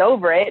like she's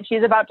over it.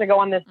 She's about to go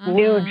on this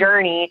new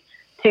journey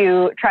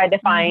to try to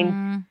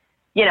find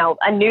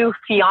a new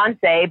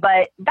fiance,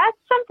 but that's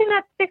something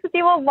that sticks with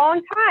you a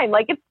long time.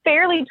 Like, it's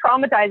fairly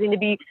traumatizing to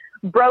be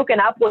broken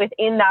up with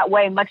in that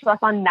way, much less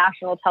on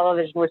national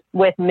television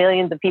with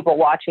millions of people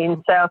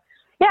watching. So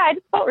yeah, I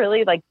just felt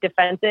really like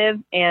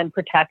defensive and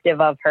protective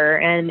of her.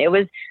 And it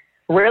was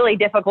really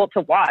difficult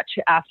to watch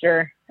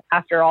after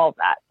all of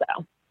that. So.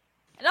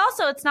 And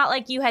also, it's not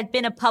like you had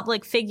been a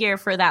public figure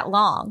for that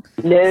long.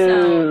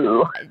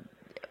 No. So,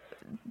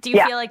 do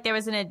you feel like there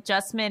was an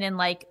adjustment in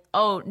like,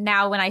 oh,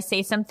 now when I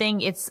say something,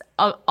 it's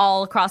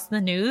all across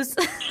the news?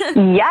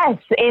 Yes.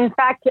 In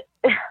fact,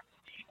 it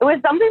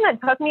was something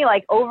that took me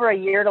like over a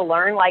year to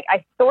learn. Like,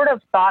 I sort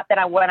of thought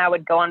that when I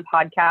would go on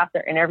podcasts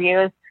or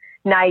interviews,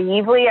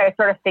 naively, I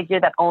sort of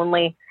figured that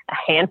only a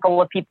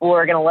handful of people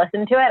were going to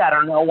listen to it. I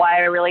don't know why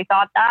I really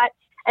thought that.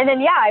 And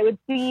then, I would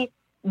see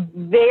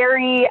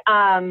very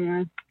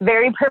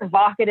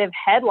provocative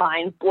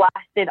headlines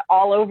blasted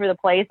all over the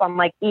place on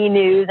like E!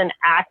 News and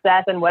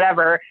Access and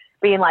whatever,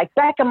 being like,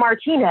 Bekah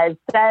Martinez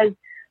says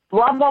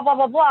blah, blah, blah,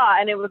 blah, blah.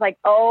 And it was like,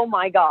 oh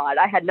my God,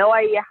 I had no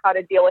idea how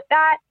to deal with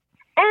that.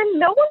 And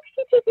no one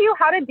teaches you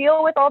how to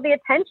deal with all the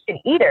attention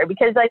either,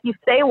 because like you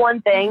say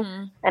one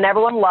thing and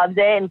everyone loves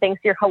it and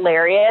thinks you're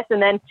hilarious.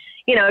 And then,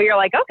 you're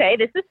like, okay,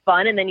 this is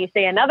fun. And then you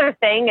say another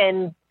thing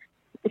and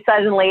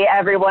suddenly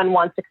everyone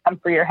wants to come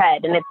for your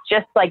head. And it's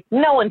just like,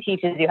 no one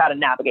teaches you how to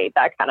navigate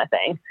that kind of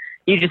thing.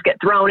 You just get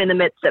thrown in the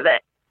midst of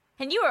it.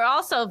 And you were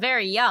also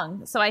very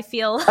young. So I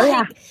feel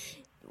like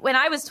when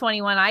I was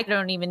 21, I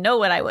don't even know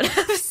what I would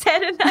have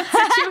said in that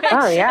situation.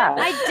 Oh, yeah.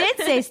 I did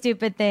say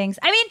stupid things.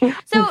 I mean,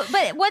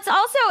 but what's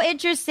also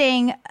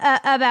interesting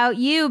about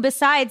you,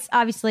 besides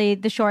obviously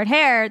the short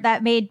hair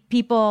that made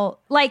people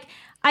like,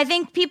 I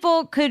think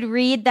people could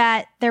read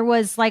that there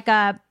was like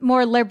a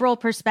more liberal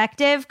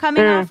perspective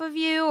coming off of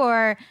you,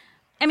 or,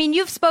 I mean,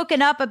 you've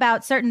spoken up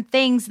about certain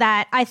things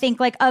that I think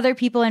like other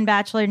people in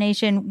Bachelor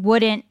Nation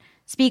wouldn't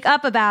speak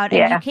up about.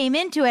 And you came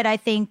into it, I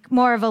think,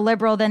 more of a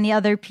liberal than the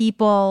other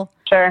people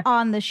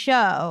on the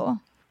show.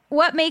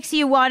 what makes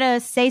you want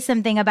to say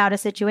something about a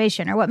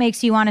situation, or what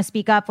makes you want to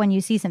speak up when you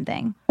see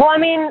something? Well, I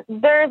mean,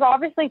 there's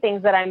obviously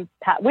things that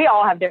we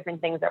all have different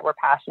things that we're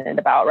passionate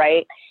about,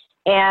 right?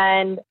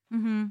 And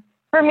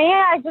for me,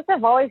 I just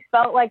have always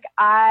felt like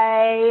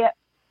I've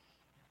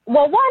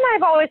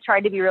always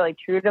tried to be really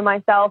true to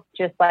myself,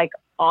 just like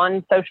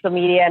on social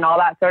media and all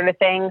that sort of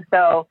thing.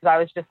 So I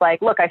was just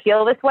like, look, I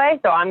feel this way,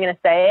 so I'm going to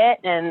say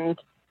it, and,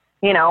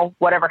 you know,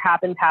 whatever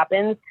happens,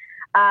 happens.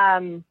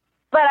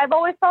 But I've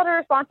always felt a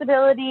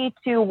responsibility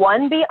to,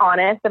 one, be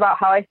honest about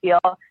how I feel,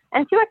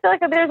 and two, I feel like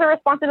there's a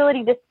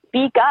responsibility to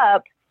speak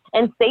up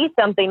and say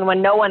something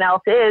when no one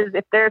else is,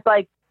 if there's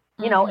like,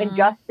 you know,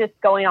 injustice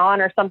going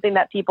on or something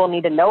that people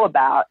need to know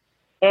about.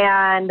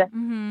 And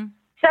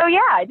so,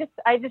 yeah,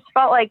 I just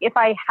felt like if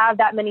I have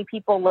that many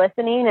people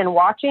listening and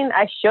watching,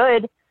 I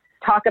should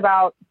talk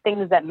about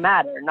things that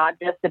matter, not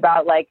just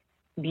about like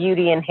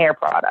beauty and hair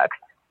products.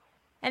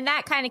 And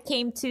that kind of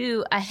came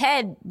to a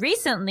head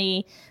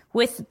recently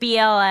with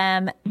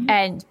BLM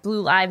and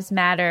Blue Lives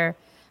Matter.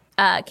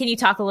 Can you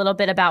talk a little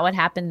bit about what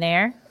happened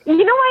there?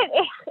 You know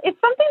what?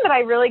 It's something that I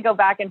really go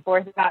back and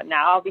forth about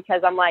now,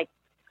 because I'm like,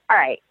 all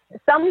right,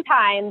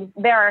 sometimes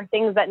there are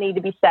things that need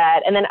to be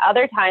said. And then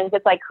other times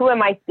it's like, who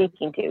am I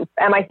speaking to?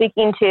 Am I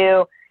speaking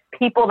to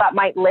people that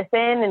might listen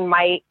and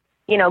might,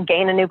 you know,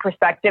 gain a new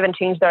perspective and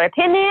change their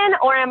opinion?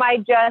 Or am I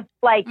just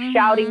like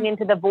shouting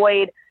into the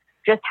void,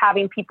 just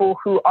having people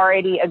who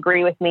already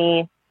agree with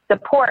me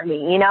support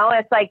me? You know,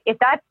 it's like, if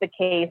that's the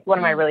case, what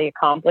am I really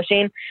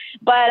accomplishing?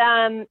 But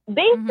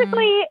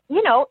basically,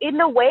 you know, in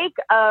the wake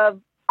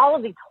of all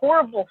of these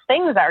horrible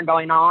things that are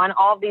going on,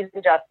 all of these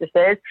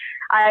injustices,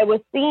 I was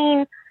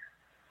seeing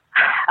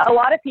a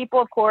lot of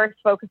people, of course,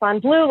 focus on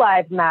Blue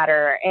Lives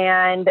Matter.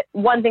 And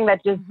one thing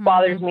that just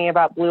bothers me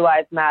about Blue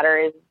Lives Matter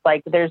is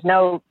like, there's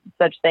no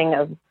such thing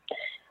as,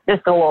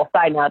 just a little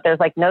side note, there's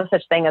like no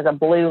such thing as a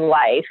blue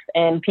life,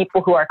 and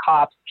people who are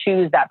cops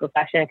choose that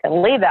profession and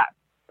can leave that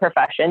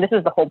profession. This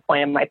is the whole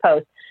point of my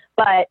post.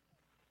 But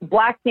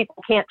Black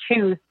people can't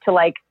choose to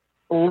like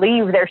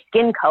leave their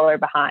skin color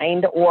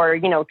behind, or,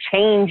 you know,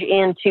 change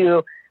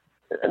into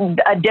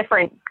a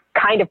different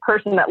kind of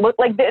person that look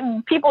like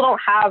people don't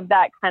have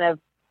that kind of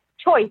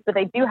choice, but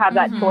they do have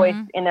that choice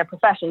in their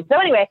profession. So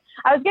anyway,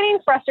 I was getting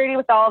frustrated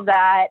with all of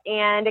that,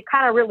 and it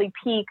kind of really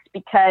peaked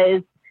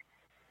because,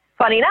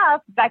 funny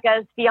enough,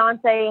 Bekah's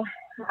fiance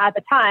at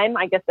the time,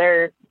 I guess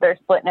they're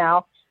split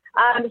now.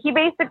 He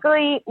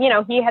basically, you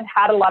know, he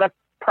had a lot of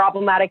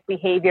problematic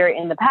behavior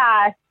in the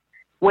past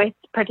with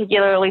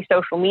particularly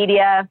social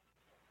media.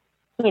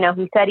 You know,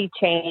 he said he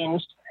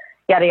changed,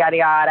 yada, yada,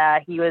 yada.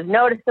 He was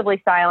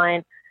noticeably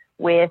silent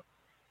with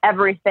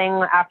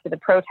everything after the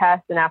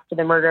protests and after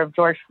the murder of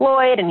George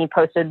Floyd. And he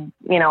posted,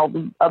 you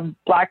know, a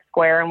black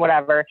square and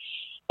whatever.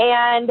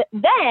 And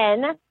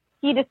then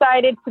he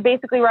decided to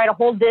basically write a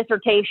whole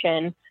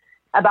dissertation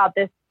about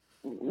this,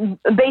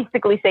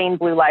 basically saying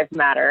Blue Lives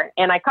Matter.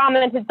 And I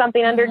commented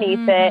something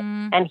underneath it,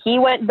 and he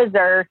went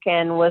berserk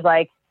and was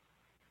like,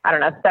 I don't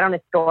know, said on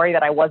his story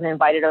that I wasn't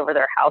invited over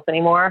their house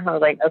anymore. I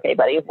was like, okay,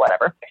 buddy,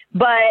 whatever.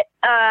 But,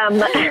 all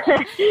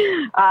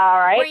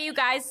right. Were you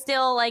guys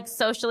still like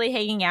socially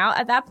hanging out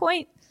at that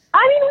point?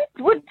 I mean,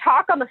 we would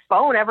talk on the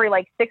phone every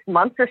like 6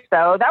 months or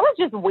so. That was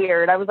just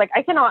weird. I was like,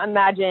 I cannot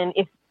imagine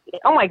if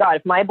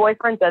my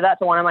boyfriend said that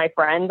to one of my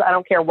friends, I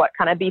don't care what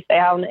kind of beef they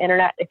have on the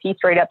internet, if he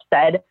straight up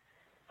said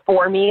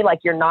for me, like,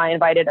 you're not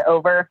invited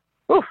over,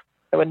 oof,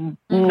 I would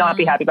not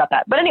be happy about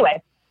that. But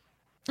anyway,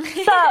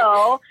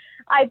 so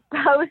I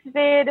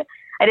did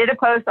a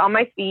post on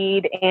my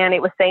feed, and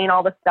it was saying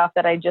all the stuff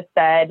that I just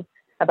said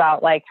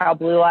about like how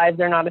blue lives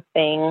are not a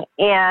thing.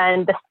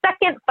 And the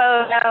second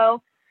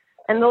photo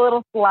and the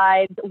little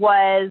slides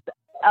was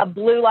a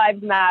Blue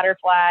Lives Matter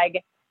flag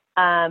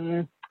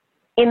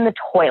in the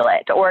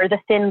toilet, or the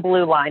thin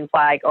blue line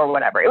flag, or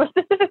whatever. It was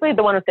specifically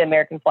the one with the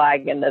American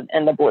flag and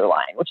the blue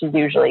line, which is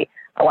usually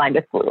aligned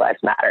with Blue Lives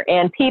Matter.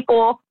 And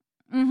people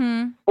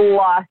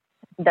lost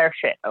their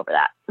shit over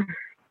that.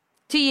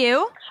 To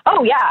you?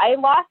 Oh, yeah. I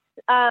lost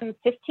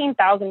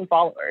 15,000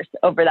 followers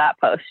over that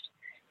post,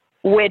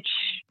 which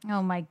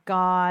oh my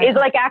God, is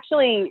like,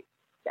 actually,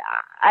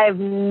 I've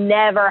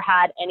never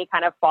had any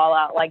kind of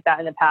fallout like that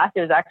in the past.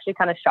 It was actually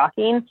kind of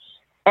shocking.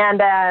 And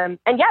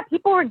yeah,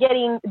 people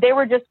they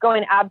were just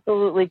going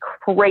absolutely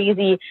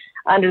crazy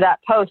under that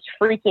post,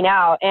 freaking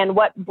out. And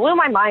what blew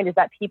my mind is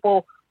that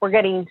people were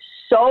getting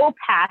so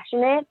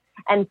passionate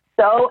and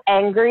so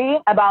angry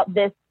about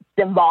this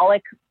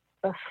symbolic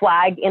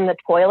flag in the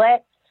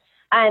toilet.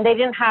 And they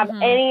didn't have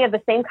any of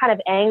the same kind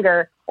of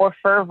anger or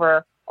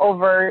fervor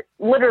over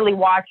literally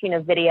watching a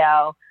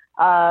video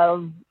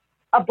of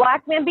a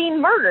Black man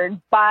being murdered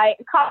by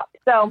a cop.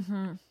 So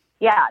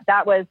yeah,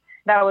 that was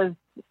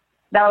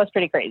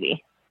pretty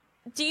crazy.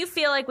 Do you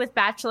feel like with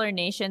Bachelor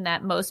Nation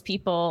that most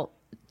people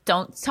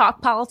don't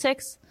talk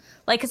politics?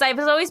 Like, because I've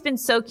always been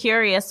so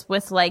curious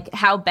with like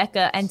how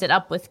Bekah ended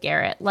up with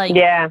Garrett. Like,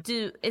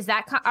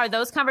 are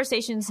those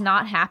conversations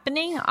not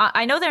happening?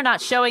 I know they're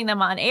not showing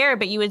them on air,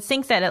 but you would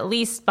think that at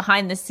least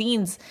behind the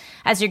scenes,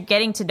 as you're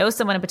getting to know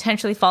someone and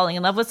potentially falling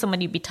in love with someone,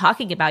 you'd be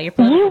talking about your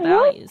political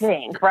values.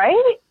 Think,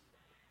 right?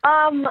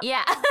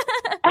 Yeah.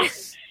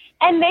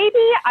 And maybe,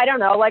 I don't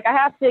know, like I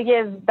have to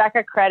give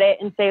Bekah credit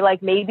and say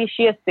like maybe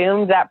she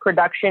assumed that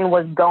production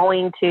was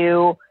going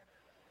to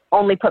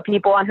only put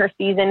people on her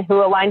season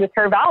who aligned with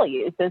her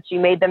values, since she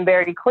made them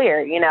very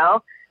clear, you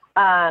know?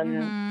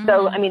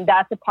 So, I mean,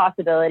 that's a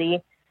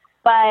possibility.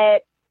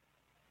 But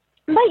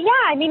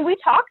yeah, I mean, we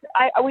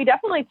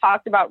definitely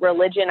talked about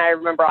religion, I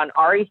remember, on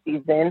Ari's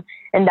season,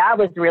 and that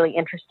was really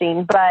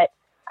interesting. But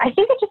I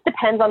think it just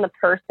depends on the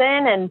person.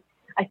 And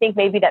I think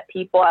maybe that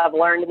people have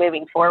learned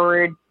moving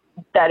forward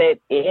that it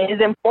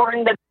is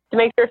important to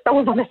make sure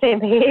someone's on the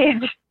same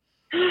page.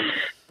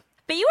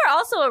 But you were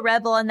also a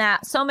rebel in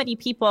that so many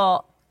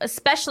people,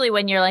 especially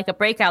when you're like a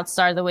breakout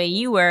star the way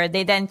you were,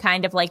 they then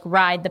kind of like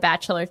ride the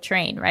Bachelor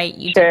train, right?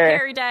 You do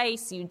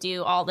Paradise, you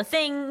do all the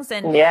things,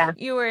 and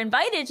you were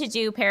invited to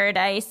do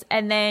Paradise,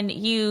 and then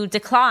you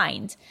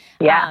declined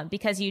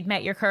because you'd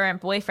met your current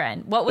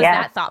boyfriend. What was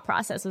that thought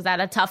process? Was that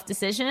a tough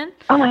decision?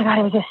 Oh my God,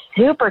 it was a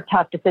super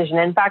tough decision.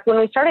 In fact, when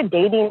we started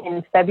dating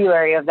in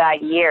February of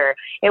that year,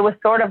 it was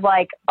sort of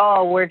like,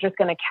 oh, we're just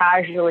going to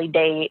casually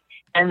date,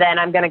 and then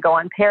I'm going to go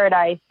on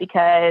Paradise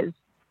because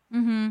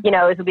you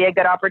know, this would be a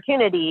good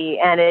opportunity.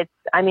 And it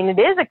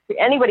is,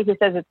 anybody who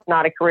says it's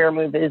not a career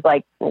move is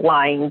like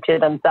lying to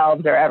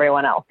themselves or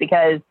everyone else,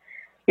 because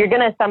you're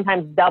going to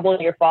sometimes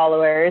double your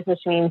followers,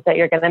 which means that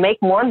you're going to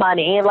make more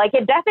money. Like,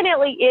 it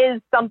definitely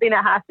is something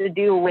that has to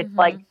do with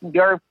like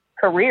your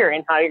career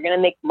and how you're going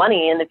to make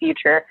money in the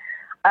future.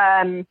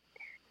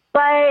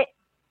 But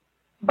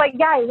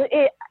yeah,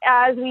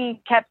 as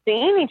we kept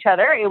seeing each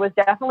other, it was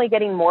definitely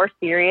getting more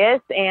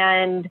serious,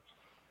 and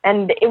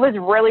it was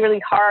really, really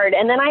hard.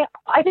 And then I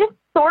just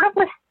sort of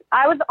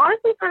I was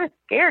honestly sort of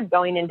scared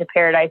going into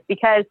Paradise,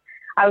 because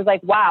I was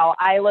like, wow,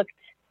 I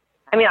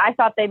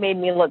thought they made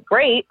me look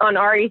great on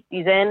Ari's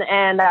season.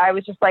 And I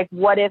was just like,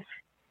 what if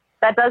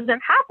that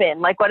doesn't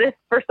happen? Like, what if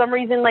for some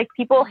reason, like,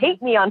 people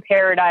hate me on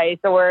Paradise,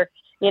 or,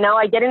 you know,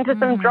 I get into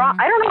some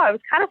drama. I don't know. I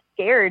was kind of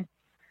scared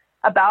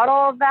about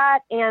all of that.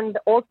 And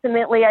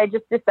ultimately I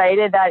just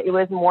decided that it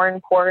was more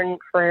important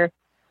for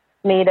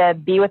me to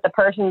be with the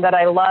person that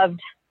I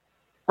loved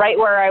right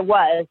where I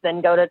was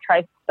than go to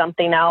try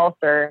something else,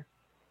 or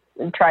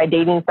try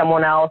dating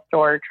someone else,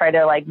 or try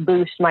to like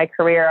boost my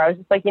career. I was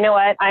just like, you know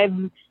what?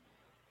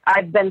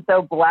 I've been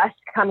so blessed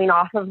coming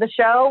off of the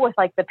show with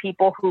like the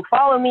people who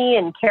follow me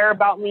and care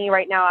about me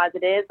right now as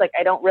it is. Like,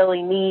 I don't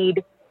really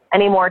need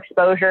any more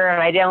exposure,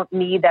 and I don't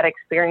need that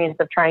experience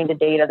of trying to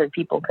date other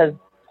people, because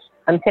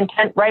I'm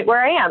content right where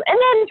I am. And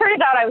then it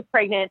turned out I was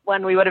pregnant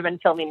when we would have been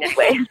filming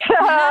midway. So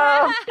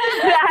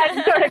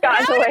that sort of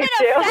got away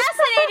too.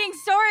 Fascinating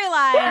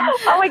storyline.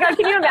 Oh my God,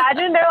 can you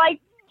imagine? They're like,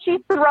 she's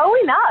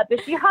throwing up.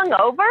 Is she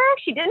hungover?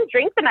 She didn't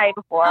drink the night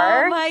before.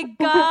 Oh my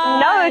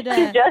God.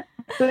 No,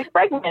 she's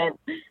pregnant.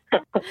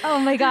 Oh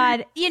my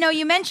God. You know,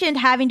 you mentioned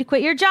having to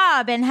quit your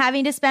job and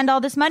having to spend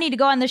all this money to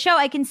go on the show.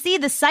 I can see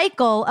the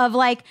cycle of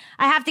like,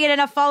 I have to get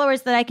enough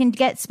followers that I can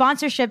get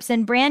sponsorships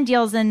and brand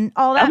deals and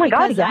all that. Oh my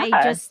God,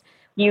 yeah.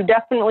 You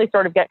definitely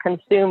sort of get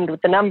consumed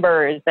with the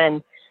numbers,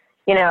 and,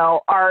 you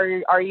know,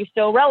 are you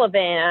still relevant,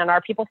 and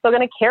are people still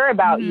going to care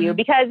about you?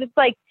 Because it's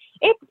like,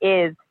 it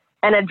is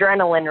an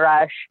adrenaline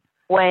rush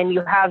when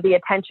you have the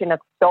attention of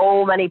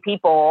so many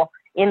people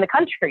in the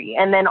country,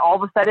 and then all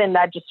of a sudden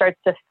that just starts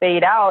to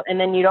fade out, and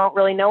then you don't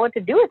really know what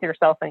to do with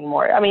yourself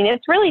anymore. I mean,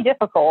 it's really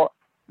difficult.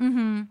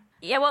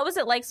 Yeah, what was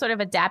it like sort of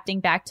adapting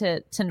back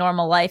to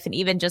normal life, and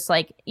even just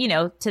like, you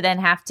know, to then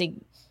have to,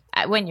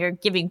 when you're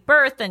giving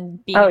birth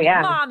and being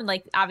a mom, and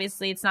like,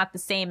 obviously it's not the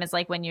same as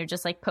like when you're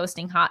just like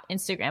posting hot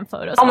Instagram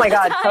photos. Oh my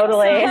God,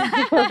 totally.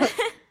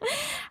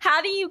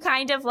 How do you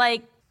kind of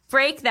like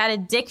break that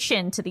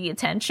addiction to the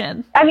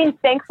attention? I mean,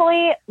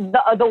 thankfully,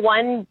 the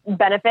one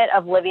benefit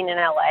of living in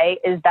LA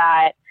is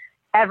that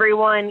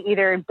everyone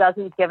either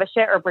doesn't give a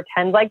shit or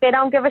pretends like they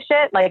don't give a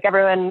shit. Like,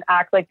 everyone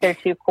acts like they're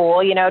too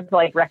cool, you know, to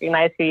like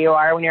recognize who you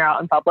are when you're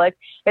out in public.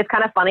 It's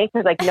kind of funny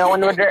because like no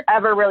one would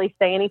ever really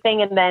say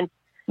anything, and then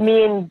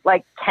me and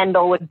like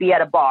Kendall would be at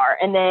a bar,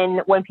 and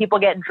then when people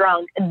get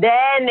drunk,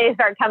 then they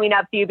start coming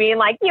up to you being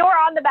like, you were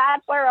on The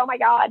Bachelor. Oh my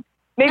God.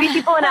 Maybe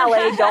people in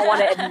LA don't want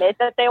to admit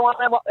that they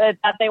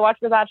watch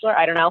The Bachelor.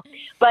 I don't know.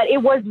 But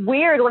it was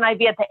weird when I'd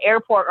be at the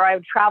airport, or I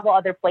would travel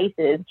other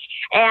places,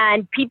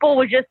 and people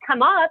would just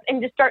come up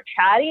and just start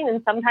chatting.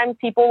 And sometimes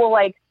people will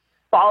like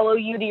follow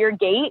you to your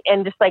gate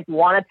and just like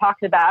want to talk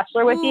to The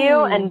Bachelor with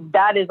you. And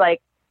that is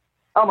like,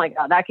 oh my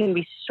God, that can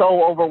be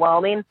so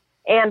overwhelming.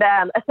 And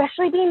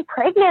especially being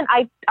pregnant,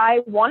 I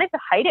wanted to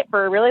hide it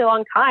for a really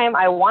long time.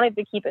 I wanted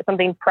to keep it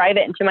something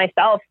private and to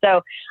myself.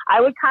 So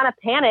I would kind of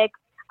panic.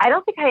 I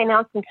don't think I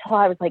announced until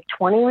I was like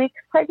 20 weeks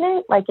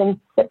pregnant, like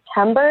in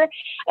September.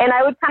 And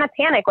I would kind of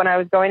panic when I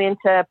was going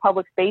into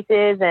public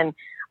spaces, and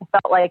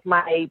felt like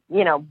my,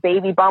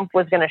 baby bump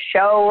was going to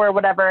show or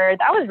whatever.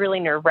 That was really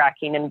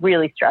nerve-wracking and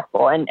really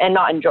stressful and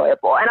not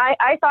enjoyable. And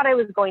I thought I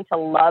was going to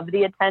love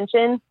the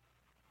attention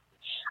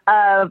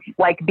of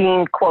like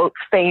being, quote,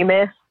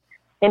 famous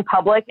in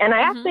public. And I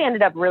actually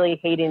ended up really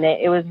hating it.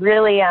 It was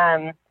really,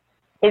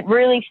 it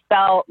really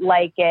felt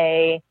like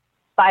a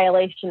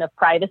violation of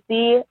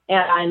privacy.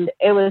 And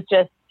it was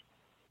just,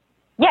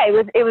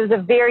 it was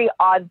a very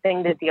odd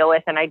thing to deal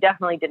with. And I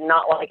definitely did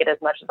not like it as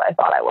much as I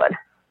thought I would.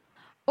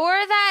 Or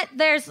that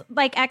there's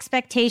like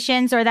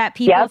expectations, or that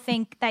people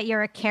think that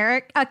you're a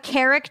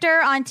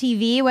character on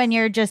TV when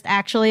you're just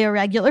actually a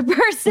regular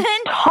person.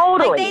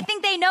 Totally. Like they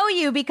think they know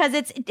you because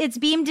it's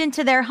beamed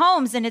into their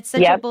homes and it's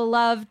such a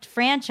beloved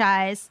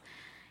franchise.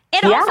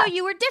 And also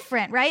you were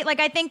different, right?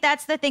 Like I think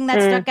that's the thing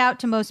that stuck out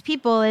to most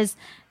people is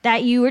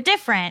that you were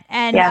different.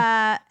 And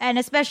and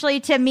especially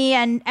to me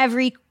and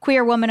every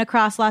queer woman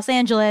across Los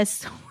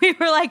Angeles, we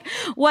were like,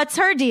 what's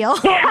her deal?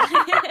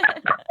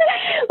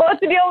 What's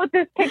the deal with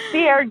this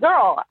pixie-haired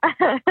girl?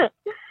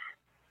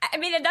 I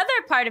mean, another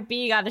part of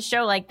being on a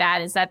show like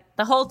that is that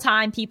the whole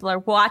time people are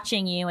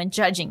watching you and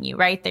judging you,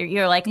 right?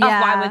 You're like, oh,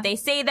 why would they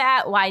say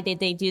that? Why did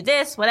they do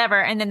this?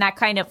 Whatever. And then that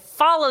kind of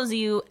follows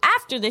you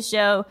after the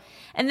show.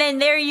 And then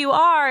there you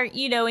are,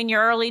 in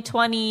your early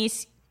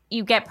 20s,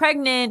 you get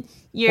pregnant,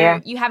 you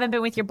haven't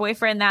been with your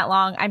boyfriend that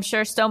long. I'm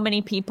sure so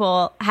many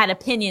people had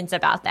opinions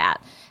about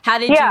that. How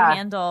did you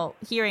handle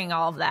hearing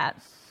all of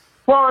that?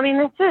 Well, I mean,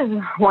 this is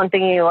one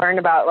thing you learn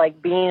about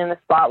like being in the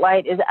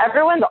spotlight is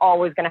everyone's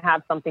always going to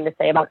have something to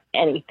say about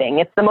anything.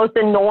 It's the most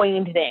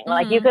annoying thing.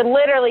 Like you could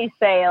literally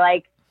say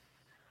like,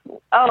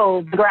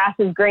 oh, the grass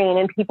is green.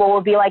 And people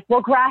will be like, well,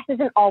 grass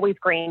isn't always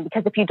green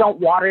because if you don't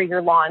water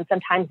your lawn,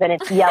 sometimes then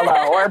it's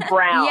yellow or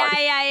brown.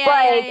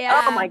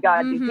 Oh my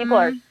God, these people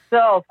are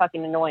so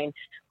fucking annoying.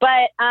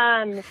 But,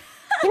 I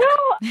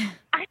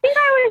think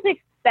I was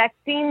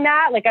expecting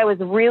that. Like I was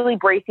really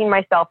bracing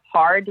myself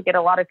hard to get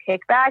a lot of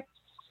kickback.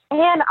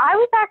 And I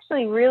was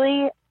actually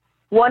really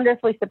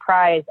wonderfully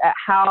surprised at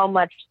how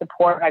much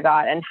support I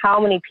got and how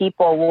many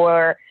people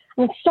were,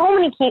 so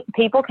many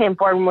people came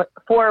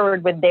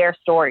forward with their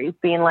stories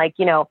being like,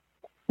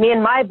 me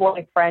and my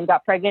boyfriend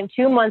got pregnant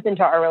 2 months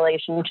into our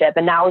relationship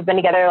and now we've been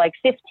together like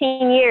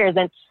 15 years.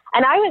 And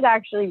I was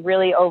actually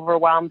really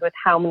overwhelmed with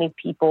how many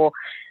people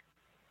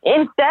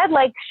instead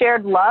like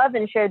shared love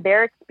and shared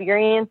their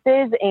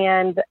experiences.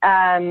 And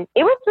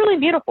it was really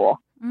beautiful.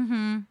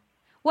 Mm-hmm.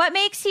 What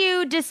makes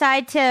you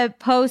decide to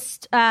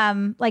post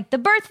like the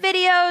birth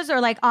videos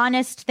or like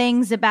honest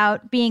things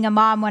about being a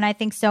mom when I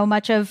think so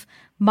much of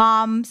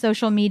mom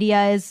social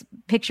media is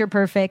picture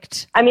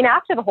perfect? I mean,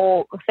 after the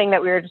whole thing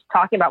that we were just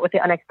talking about with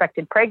the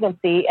unexpected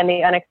pregnancy and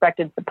the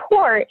unexpected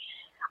support,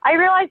 I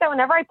realized that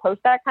whenever I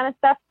post that kind of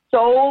stuff,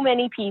 so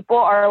many people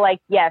are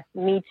like, yes,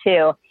 me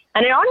too.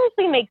 And it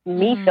honestly makes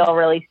me feel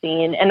really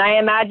seen. And I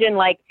imagine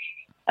like,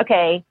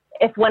 okay,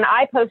 if when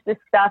I post this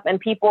stuff and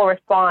people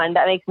respond,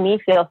 that makes me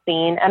feel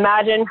seen.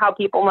 Imagine how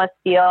people must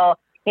feel,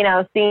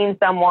 seeing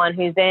someone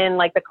who's in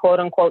like the quote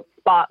unquote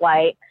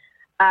spotlight.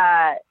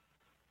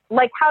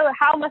 Like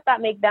how must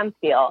that make them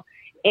feel?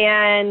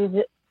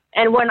 And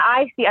when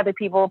I see other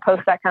people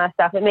post that kind of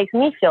stuff, it makes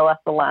me feel less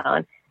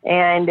alone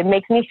and it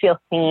makes me feel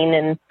seen.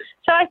 And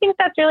so I think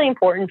that's really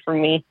important for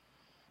me.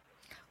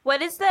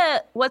 What's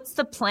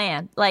the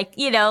plan? Like,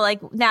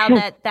 like now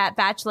that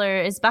Bachelor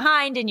is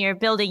behind and you're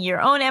building your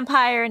own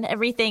empire and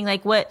everything,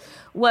 like what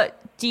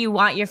do you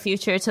want your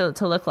future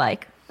to look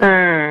like?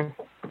 I'm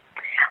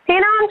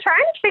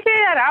trying to figure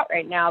that out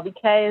right now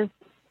because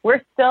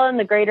we're still in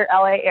the greater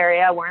LA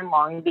area. We're in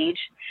Long Beach.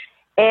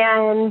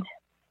 And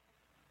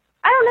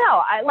I don't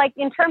know. I like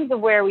in terms of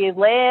where we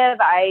live,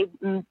 I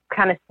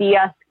kind of see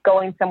us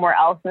going somewhere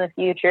else in the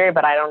future,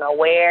 but I don't know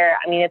where.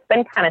 I mean, it's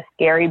been kind of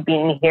scary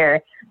being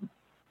here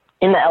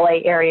in the LA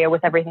area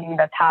with everything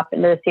that's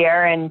happened this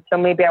year. And so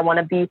maybe I want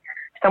to be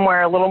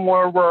somewhere a little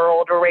more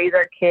rural to raise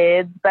our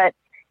kids. But,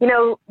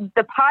 the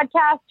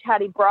podcast,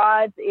 Chatty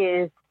Broads,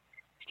 is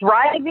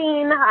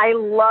thriving. I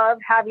love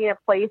having a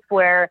place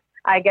where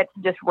I get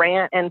to just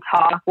rant and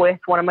talk with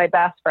one of my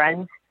best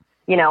friends,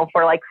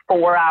 for like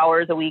 4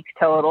 hours a week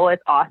total.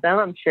 It's awesome.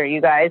 I'm sure you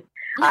guys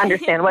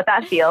understand what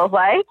that feels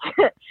like.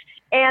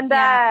 And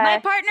my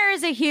partner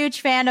is a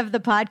huge fan of the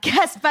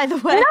podcast, by the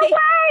way. No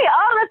way!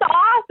 Oh, that's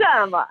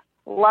awesome.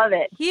 Love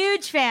it.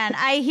 Huge fan.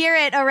 I hear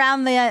it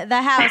around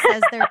the house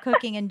as they're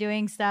cooking and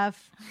doing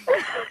stuff.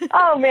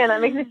 Oh, man, that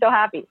makes me so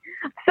happy.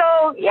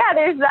 So, yeah,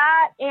 there's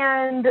that.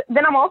 And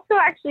then I'm also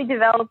actually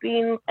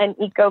developing an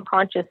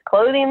eco-conscious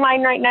clothing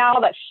line right now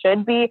that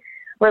should be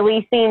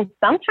releasing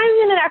sometime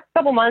in the next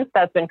couple months.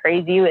 That's been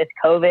crazy with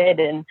COVID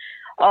and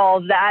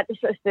all that. It's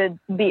supposed to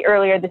be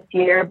earlier this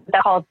year.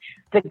 That's called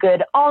The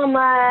Good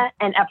Alma,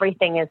 and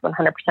everything is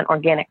 100%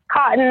 organic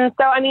cotton.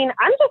 So, I mean,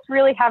 I'm just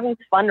really having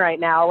fun right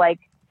now, like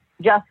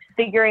just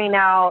figuring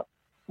out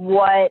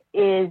what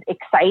is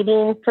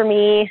exciting for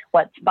me,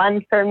 what's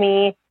fun for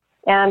me,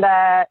 and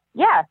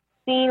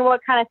seeing what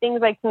kind of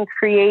things I can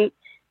create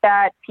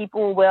that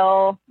people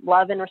will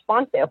love and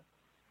respond to.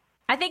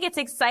 I think it's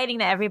exciting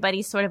that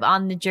everybody's sort of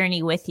on the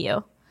journey with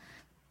you.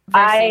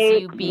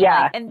 versus you being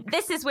like, and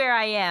this is where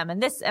I am,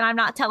 and I'm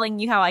not telling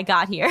you how I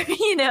got here,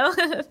 you know?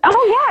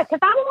 Oh yeah, because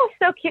I'm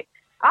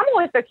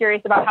always so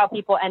curious about how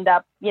people end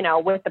up, you know,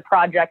 with the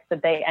projects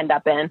that they end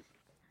up in.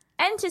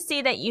 And to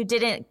see that you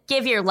didn't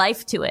give your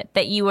life to it,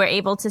 that you were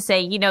able to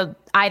say, you know,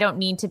 I don't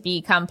need to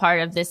become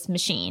part of this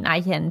machine. I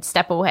can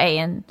step away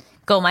and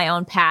go my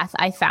own path.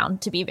 I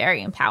found to be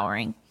very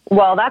empowering.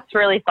 Well, that's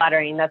really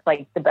flattering. That's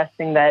like the best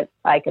thing that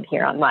I could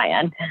hear on my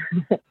end.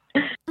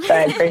 So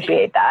I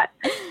appreciate that.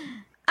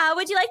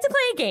 Would you like to play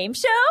a game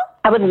show?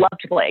 I would love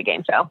to play a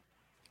game show.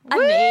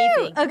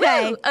 Amazing. Woo!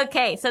 Okay. Woo!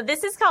 Okay, so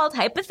this is called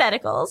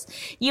Hypotheticals.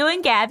 You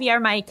and Gabby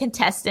are my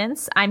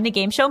contestants. I'm the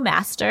game show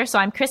master, so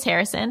I'm Chris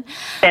Harrison.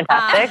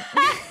 Fantastic.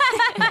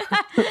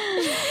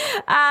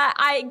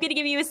 I'm going to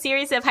give you a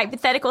series of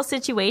hypothetical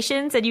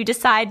situations, and you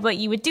decide what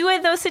you would do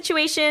in those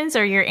situations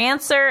or your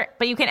answer,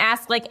 but you can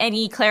ask like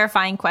any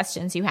clarifying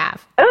questions you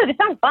have. Oh, this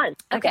sounds fun.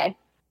 Okay.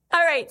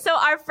 All right, so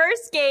our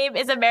first game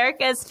is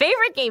America's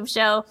favorite game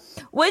show.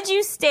 Would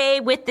you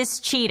stay with this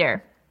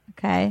cheater?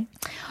 Okay.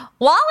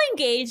 While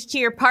engaged to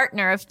your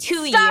partner of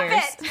 2 years.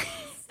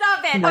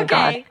 Stop it. my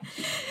Okay.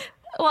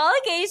 While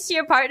engaged to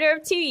your partner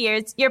of 2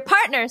 years, your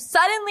partner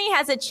suddenly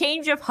has a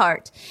change of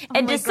heart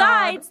and my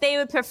decides they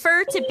would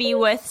prefer to be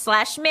with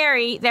 /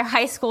 marry their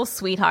high school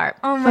sweetheart.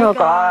 Oh my Oh,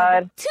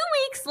 God. God. 2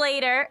 weeks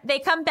later, they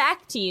come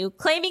back to you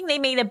claiming they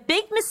made a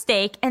big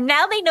mistake and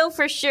now they know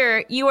for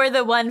sure you are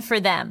the one for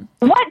them.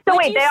 What? So Would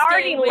wait, you they stay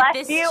already with left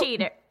this you?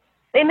 cheater?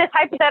 In this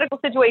hypothetical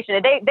situation,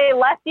 they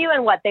left you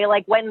and what? They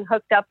like went and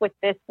hooked up with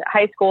this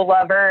high school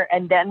lover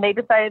and then they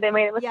decided they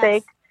made a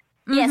mistake?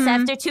 Yes,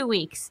 after 2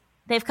 weeks.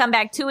 They've come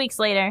back 2 weeks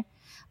later.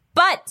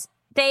 But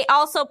they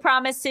also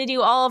promise to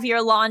do all of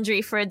your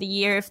laundry for the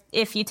year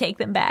if you take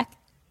them back.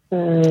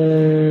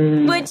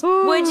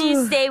 Would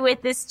you stay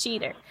with this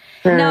cheater?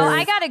 No,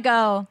 I gotta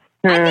go.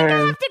 I think I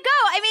have to go.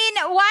 I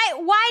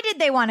mean, why did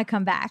they want to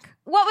come back?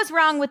 What was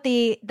wrong with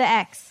the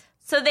ex?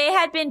 So they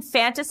had been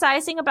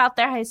fantasizing about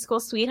their high school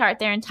sweetheart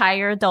their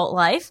entire adult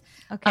life.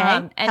 Okay,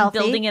 and healthy.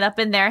 building it up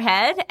in their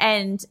head.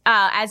 And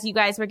as you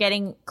guys were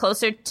getting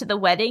closer to the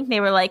wedding,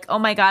 they were like, oh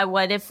my God,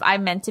 what if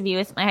I'm meant to be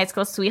with my high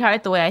school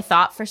sweetheart the way I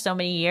thought for so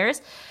many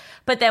years?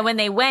 But then when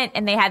they went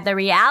and they had the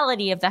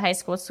reality of the high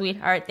school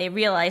sweetheart, they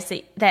realized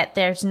that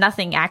there's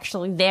nothing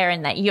actually there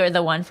and that you're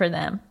the one for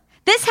them.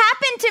 This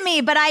happened to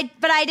me, but I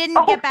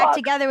didn't get back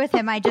together with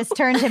him. I just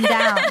turned him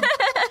down.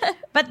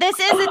 But this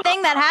is a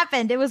thing that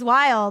happened. It was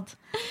wild.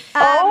 But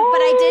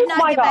I did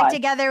not get back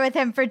together with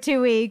him for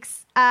 2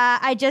 weeks.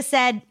 I just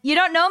said, you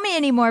don't know me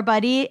anymore,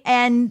 buddy,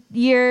 and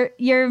you're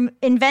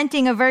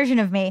inventing a version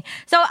of me.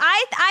 So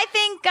I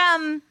think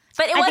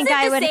but it wasn't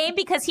the same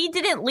because he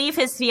didn't leave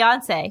his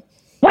fiance.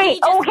 Wait,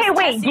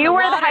 you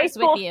were the high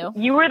school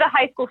you were the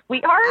high school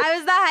sweetheart? I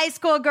was the high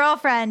school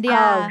girlfriend,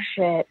 yeah. Oh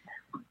shit.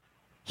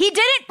 He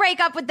didn't break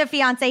up with the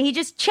fiance. He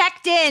just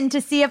checked in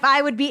to see if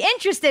I would be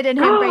interested in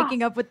him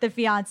breaking up with the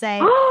fiance.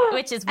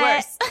 Which is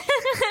worse.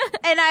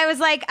 And I was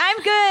like,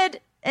 I'm good.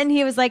 And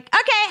he was like,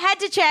 okay, had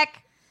to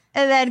check.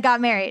 And then got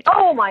married.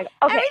 Oh my,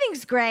 okay.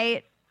 Everything's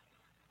great.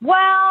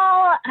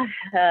 Well,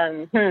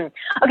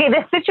 okay,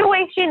 this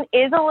situation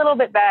is a little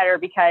bit better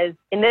because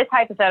in this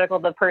hypothetical,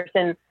 the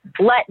person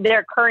let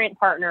their current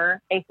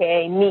partner,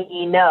 aka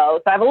me, know.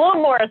 So I have a little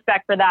more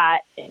respect for that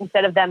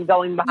instead of them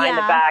going behind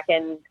the back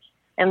and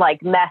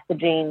like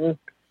messaging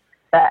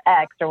the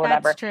ex or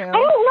whatever. That's true. I don't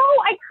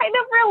know. I kind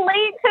of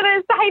relate to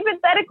this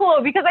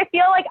hypothetical because I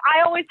feel like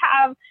I always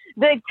have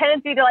the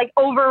tendency to like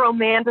over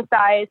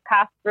romanticize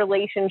past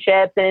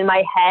relationships, and in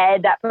my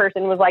head that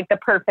person was like the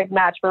perfect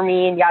match for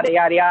me and yada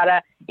yada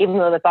yada, even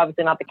though that's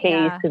obviously not the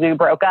case because we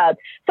broke up.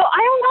 So I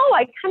don't know,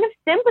 I kind of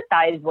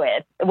sympathize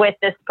with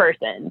this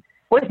person,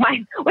 with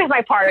my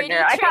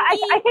partner. I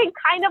can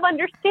kind of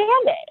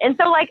understand it, and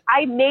so like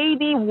I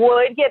maybe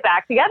would get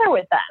back together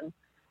with them.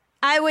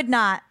 I would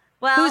not.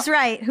 Well, who's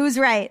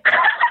right?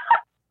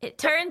 It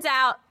turns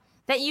out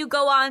that you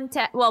go on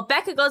to,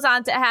 Bekah goes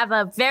on to have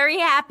a very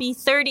happy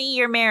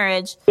 30-year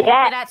marriage.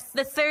 Yeah. But at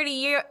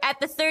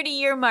the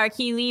 30-year mark,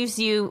 he leaves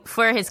you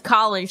for his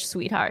college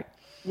sweetheart.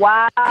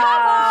 Wow. Come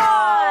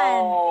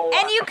on.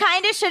 And you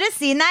kind of should have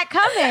seen that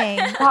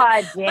coming.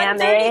 God damn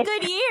but 30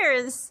 good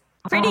years.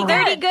 Pretty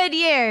good. 30 good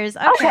years.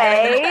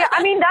 Okay.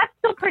 I mean, that's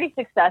still pretty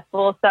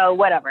successful, so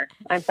whatever.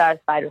 I'm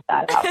satisfied with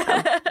that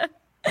outcome.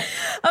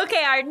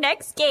 Okay, our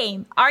next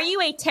game. Are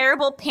you a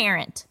terrible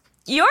parent?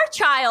 Your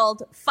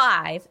child,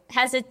 5,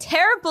 has a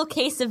terrible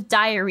case of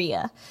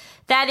diarrhea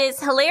that is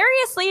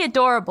hilariously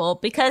adorable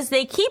because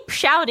they keep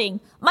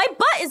shouting, "My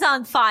butt is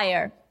on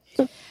fire."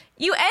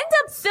 You end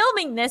up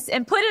filming this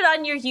and put it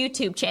on your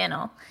YouTube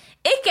channel.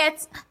 It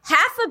gets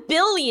 500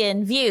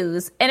 million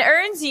views and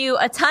earns you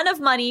a ton of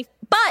money.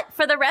 But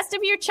for the rest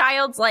of your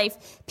child's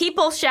life,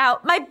 people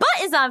shout, "My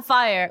butt is on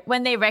fire,"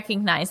 when they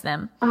recognize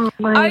them. Oh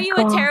my Are you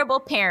God. a terrible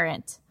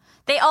parent?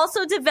 They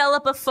also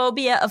develop a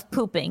phobia of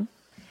pooping.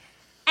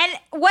 And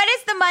what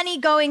is the money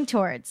going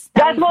towards?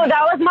 That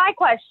was my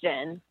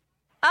question.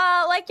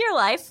 Like your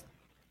life.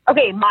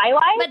 Okay, my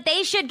life? But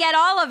they should get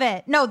all of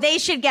it. No, they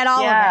should get all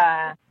of it.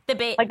 Yeah.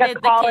 The Like a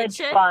college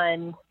kid should.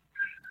 fund.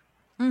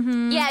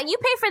 Yeah, you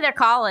pay for their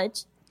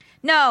college.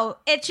 No,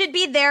 it should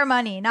be their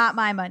money, not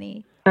my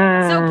money.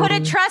 So put a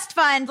trust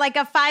fund, like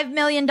a $5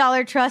 million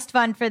trust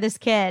fund for this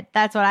kid.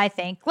 That's what I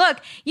think. Look,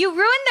 you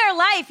ruined their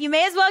life. You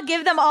may as well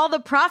give them all the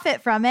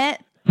profit from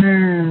it.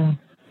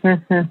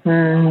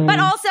 But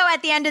also,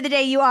 at the end of the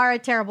day, you are a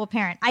terrible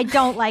parent. I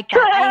don't like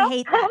that. I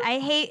hate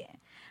that.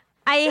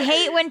 I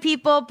hate when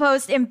people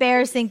post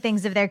embarrassing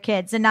things of their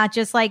kids and not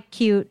just like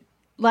cute,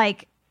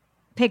 like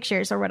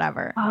pictures or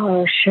whatever.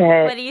 Oh,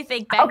 shit. What do you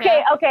think,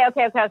 Bekah?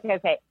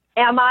 Okay.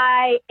 Am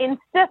I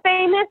Insta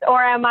famous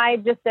or am I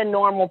just a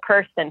normal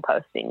person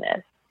posting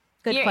this?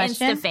 Good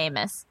question. You're Insta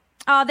famous.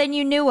 Oh, then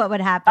you knew what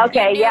would happen.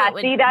 Okay, yeah.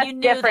 would- See, that's you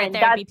knew different. that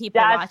there'd be people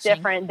That's watching.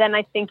 different. Then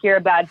I think you're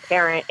a bad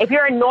parent. If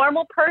you're a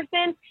normal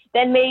person,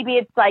 then maybe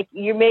it's like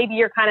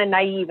you're kind of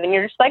naive and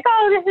you're just like,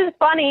 oh, this is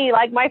funny.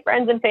 Like my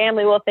friends and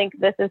family will think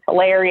this is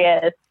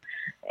hilarious.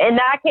 In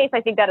that case, I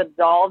think that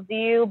absolves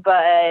you.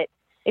 But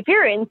if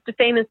you're Insta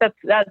famous,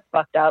 that's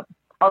fucked up.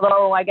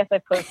 Although I guess I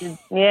posted,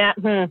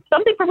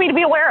 something for me to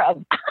be aware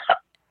of.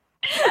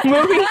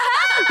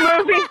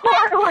 moving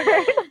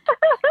forward.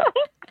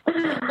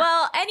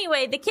 Well,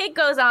 anyway, the kid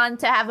goes on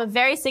to have a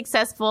very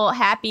successful,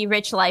 happy,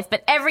 rich life.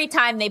 But every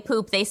time they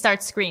poop, they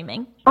start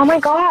screaming. Oh my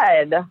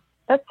God.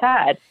 That's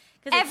sad.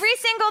 Every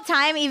single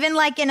time, even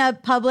like in a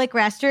public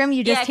restroom,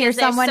 you just hear 'cause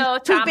they're someone so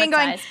pooping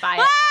going, traumatized by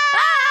it.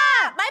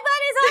 Ah! My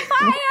butt is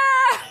on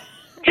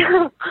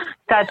fire!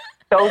 That's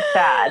so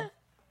sad.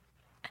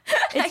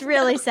 it's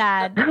really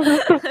sad.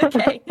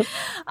 Okay.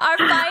 Our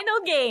final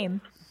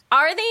game.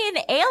 Are they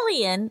an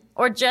alien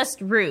or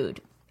just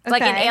rude?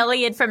 Like an Okay.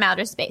 alien from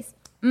outer space.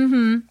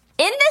 In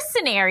this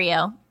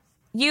scenario,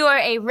 you are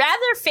a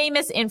rather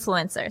famous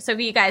influencer. So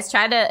you guys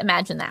try to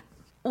imagine that.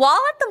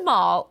 While at the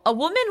mall, a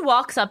woman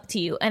walks up to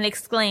you and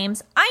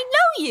exclaims, I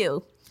know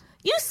you.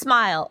 You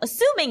smile,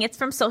 assuming it's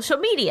from social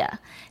media.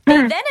 They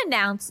then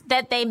announce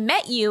that they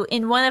met you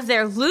in one of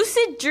their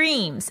lucid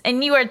dreams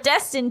and you are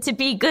destined to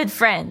be good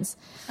friends.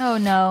 Oh,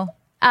 no.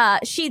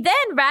 She then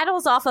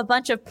rattles off a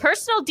bunch of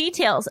personal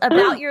details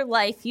about your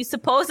life you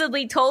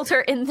supposedly told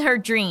her in her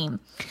dream.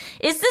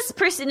 Is this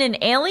person an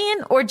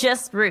alien or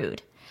just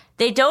rude?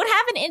 They don't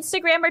have an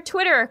Instagram or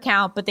Twitter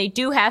account, but they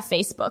do have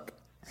Facebook.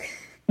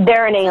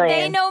 They're an alien.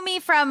 They know me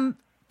from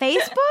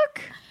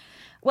Facebook?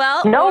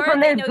 Well, No, or from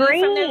they their know you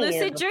from their dream.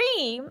 lucid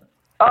dream.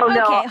 Oh,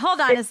 no. Okay, hold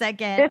on a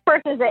second. This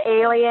person's an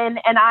alien,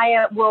 and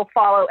I will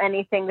follow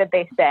anything that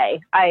they say.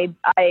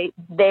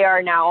 They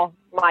are now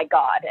my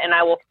God, and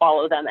I will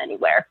follow them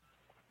anywhere.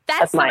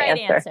 That's the my right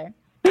answer.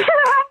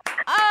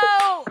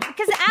 Oh,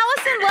 because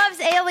Allison loves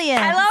aliens.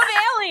 I love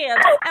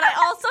aliens. And I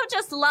also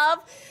just love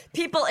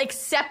people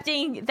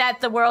accepting that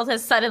the world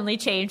has suddenly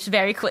changed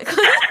very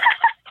quickly.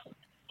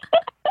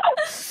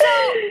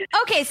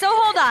 Okay, so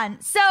hold on.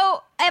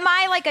 So am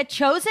I like a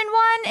chosen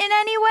one in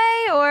any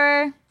way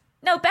or?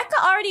 No,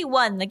 Bekah already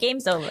won. The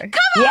game's over.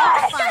 Come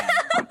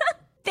on!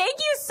 Thank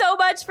you so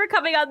much for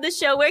coming on the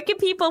show. Where can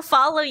people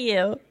follow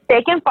you?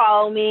 They can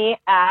follow me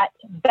at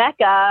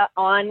Bekah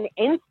on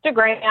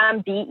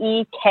Instagram,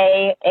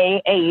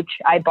 Bekah.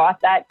 I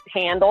bought that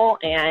handle,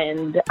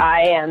 and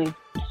I am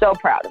so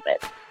proud of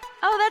it.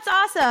 Oh,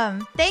 that's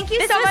awesome. Thank you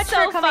This so was much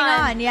for coming fun.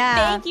 on. Yeah.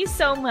 Thank you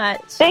so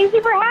much. Thank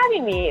you for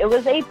having me. It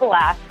was a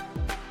blast.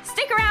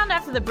 Stick around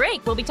after the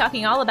break. We'll be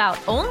talking all about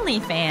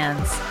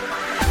OnlyFans.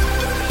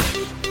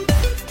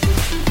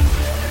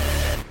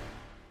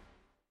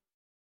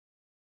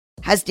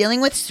 Has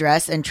dealing with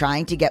stress and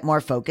trying to get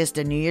more focused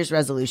a New Year's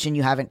resolution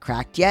you haven't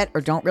cracked yet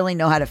or don't really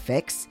know how to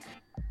fix?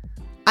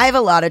 I have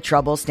a lot of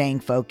trouble staying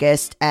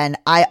focused, and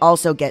I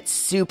also get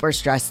super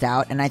stressed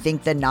out, and I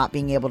think the not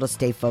being able to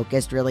stay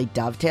focused really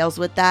dovetails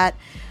with that.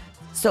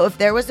 So if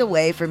there was a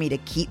way for me to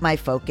keep my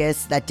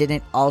focus that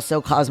didn't also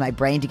cause my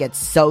brain to get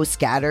so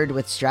scattered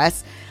with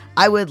stress,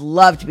 I would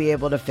love to be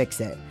able to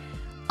fix it.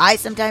 I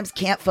sometimes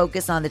can't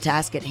focus on the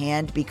task at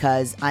hand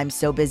because I'm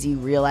so busy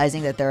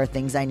realizing that there are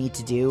things I need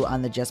to do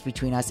on the Just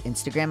Between Us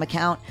Instagram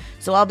account.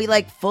 So I'll be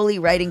like fully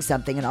writing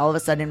something and all of a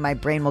sudden my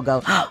brain will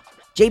go,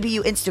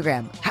 JBU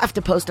Instagram, have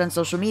to post on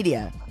social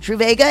media.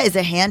 Truvaga is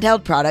a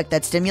handheld product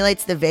that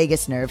stimulates the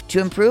vagus nerve to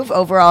improve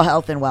overall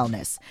health and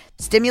wellness.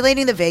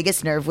 Stimulating the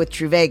vagus nerve with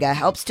Truvaga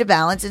helps to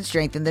balance and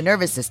strengthen the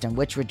nervous system,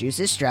 which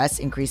reduces stress,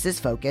 increases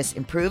focus,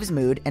 improves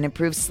mood, and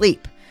improves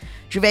sleep.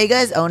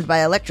 Truvaga is owned by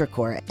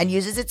electroCore and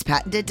uses its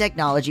patented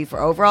technology for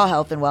overall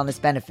health and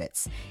wellness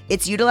benefits.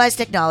 Its utilized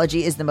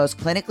technology is the most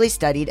clinically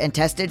studied and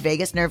tested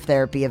vagus nerve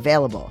therapy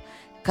available.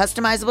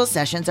 Customizable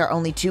sessions are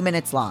only 2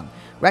 minutes long.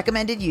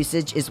 Recommended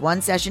usage is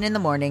 1 session in the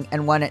morning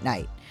and 1 at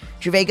night.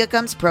 Truvaga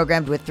comes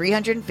programmed with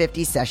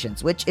 350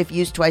 sessions, which, if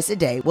used twice a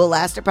day, will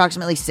last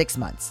approximately 6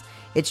 months.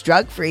 It's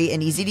drug-free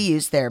and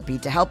easy-to-use therapy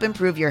to help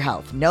improve your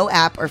health. No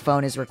app or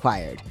phone is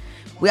required.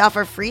 We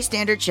offer free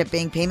standard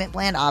shipping, payment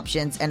plan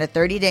options, and a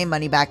 30-day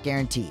money-back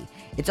guarantee.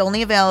 It's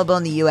only available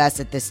in the U.S.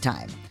 at this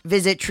time.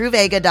 Visit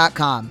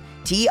Truvaga.com,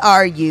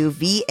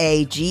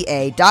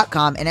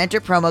 Truvaga.com, and enter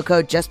promo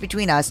code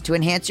JustBetweenUs to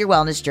enhance your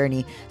wellness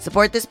journey,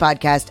 support this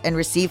podcast, and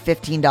receive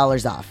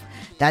 $15 off.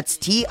 That's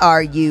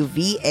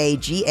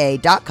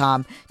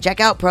TRUVAGA.com. Check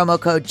out promo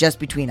code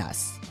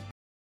JustBetweenUs.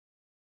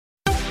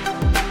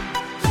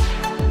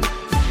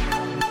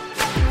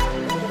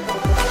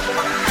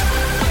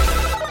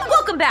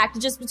 Welcome back to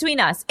Just Between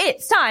Us.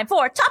 It's time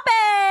for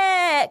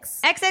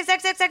topics.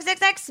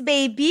 XXXXXXX,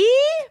 baby.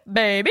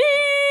 Baby.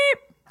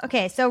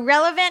 Okay, so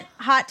relevant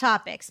hot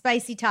topic,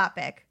 spicy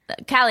topic.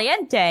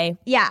 Caliente.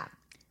 Yeah.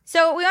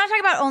 So we want to talk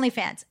about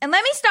OnlyFans. And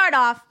let me start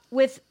off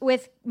with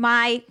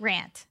my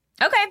rant.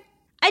 Okay.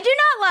 I do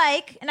not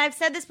like, and I've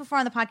said this before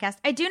on the podcast,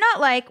 I do not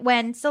like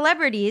when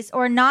celebrities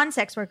or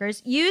non-sex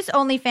workers use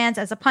OnlyFans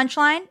as a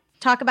punchline,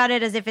 talk about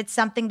it as if it's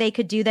something they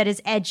could do that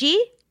is edgy.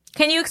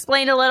 Can you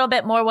explain a little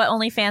bit more what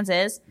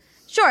OnlyFans is?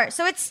 Sure.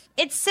 So it's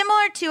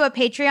similar to a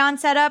Patreon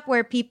setup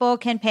where people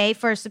can pay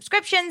for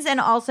subscriptions and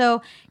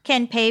also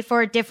can pay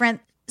for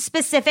different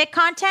specific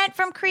content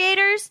from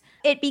creators.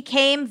 It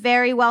became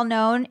very well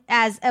known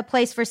as a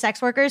place for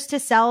sex workers to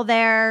sell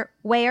their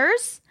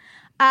wares.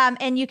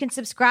 And you can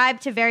subscribe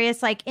to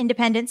various like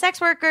independent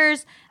sex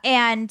workers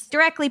and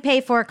directly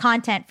pay for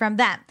content from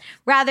them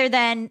rather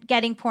than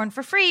getting porn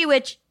for free,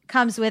 which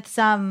comes with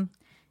some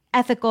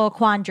ethical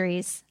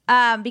quandaries.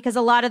 Because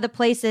a lot of the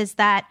places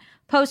that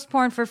post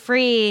porn for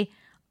free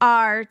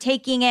are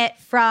taking it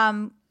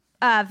from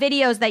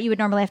videos that you would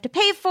normally have to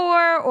pay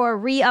for or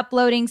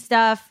re-uploading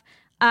stuff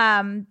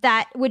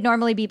that would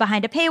normally be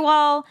behind a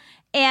paywall.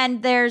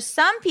 And there's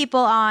some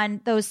people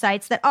on those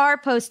sites that are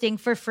posting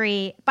for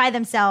free by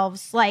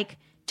themselves, like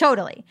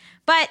totally.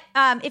 But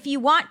if you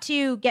want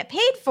to get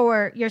paid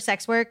for your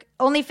sex work,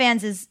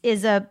 OnlyFans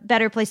is a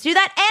better place to do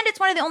that. And it's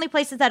one of the only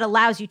places that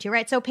allows you to,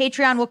 right? So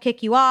Patreon will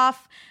kick you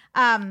off.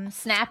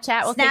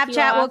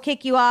 Snapchat will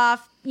kick you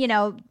off. You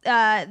know,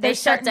 they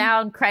shut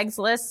down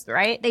Craigslist,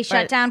 right? They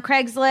shut down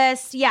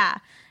Craigslist. Yeah.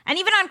 And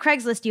even on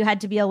Craigslist, you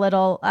had to be a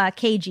little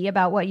cagey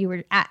about what you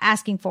were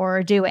asking for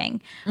or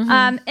doing.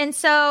 Mm-hmm. And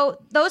so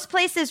those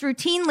places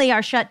routinely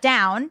are shut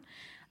down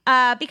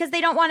because they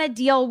don't want to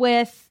deal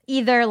with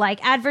either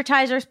like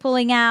advertisers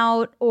pulling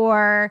out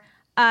or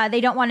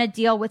they don't want to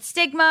deal with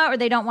stigma or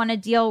they don't want to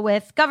deal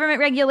with government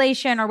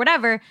regulation or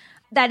whatever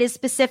that is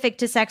specific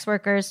to sex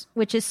workers,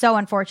 which is so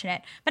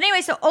unfortunate. But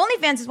anyway, so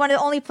OnlyFans is one of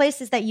the only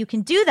places that you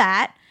can do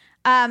that.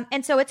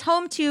 And so it's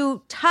home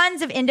to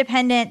tons of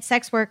independent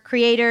sex work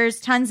creators,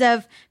 tons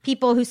of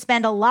people who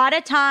spend a lot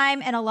of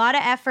time and a lot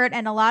of effort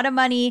and a lot of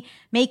money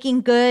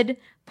making good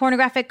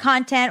pornographic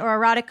content or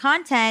erotic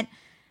content.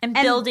 And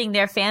building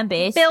their fan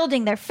base. I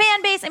mean,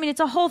 it's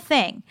a whole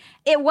thing.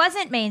 It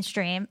wasn't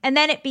mainstream, and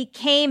then it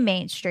became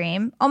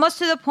mainstream, almost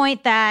to the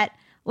point that,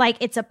 like,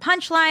 it's a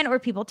punchline or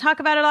people talk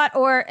about it a lot,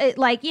 or, it,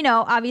 like, you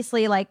know,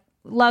 obviously, like,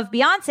 love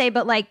Beyonce,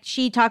 but, like,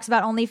 she talks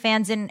about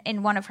OnlyFans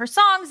in one of her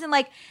songs, and,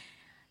 like,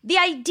 the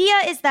idea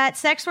is that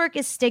sex work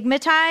is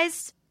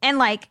stigmatized and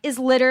like is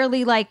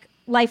literally like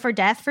life or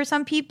death for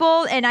some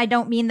people. And I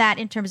don't mean that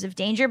in terms of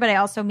danger, but I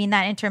also mean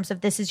that in terms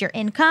of this is your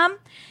income.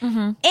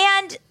 Mm-hmm.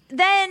 And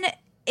then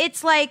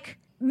it's like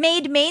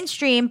made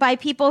mainstream by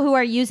people who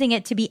are using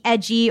it to be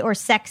edgy or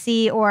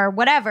sexy or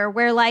whatever,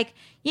 where like,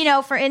 you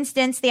know, for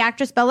instance, the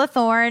actress Bella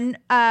Thorne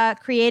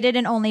created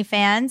an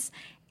OnlyFans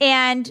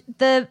and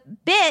the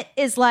bit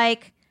is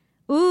like,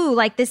 ooh,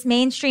 like this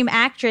mainstream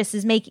actress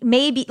is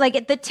maybe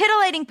like the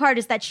titillating part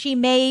is that she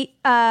may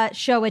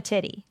show a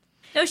titty.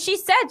 No, she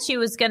said she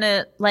was going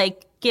to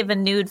like give a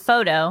nude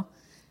photo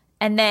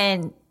and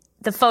then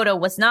the photo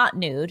was not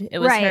nude. It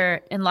was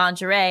her in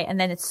lingerie. And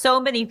then so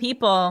many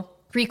people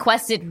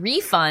requested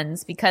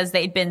refunds because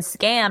they'd been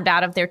scammed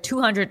out of their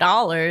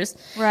 $200.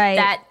 Right.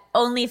 That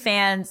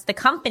OnlyFans, the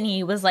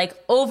company, was like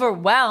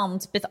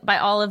overwhelmed by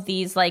all of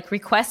these like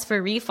requests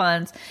for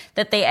refunds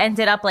that they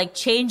ended up like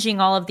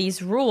changing all of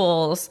these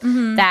rules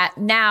that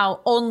now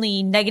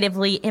only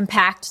negatively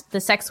impact the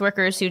sex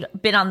workers who'd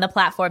been on the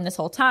platform this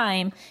whole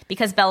time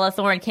because Bella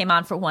Thorne came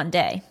on for one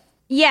day.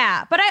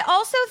 Yeah, but I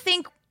also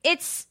think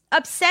it's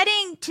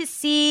upsetting to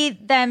see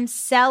them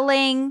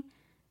selling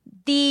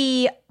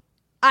the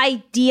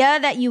idea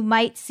that you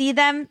might see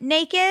them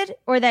naked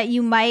or that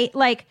you might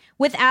like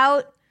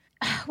without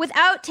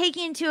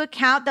taking into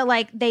account that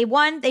like they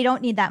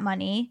don't need that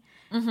money.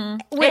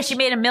 Mm-hmm. Which she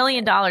made $1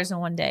 million in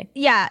one day.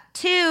 Yeah.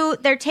 2,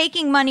 they're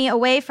taking money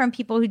away from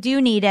people who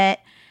do need it.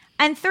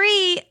 And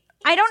 3,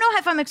 I don't know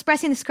if I'm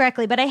expressing this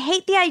correctly, but I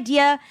hate the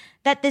idea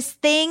that this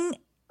thing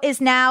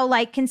is now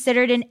like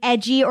considered an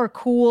edgy or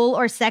cool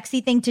or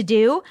sexy thing to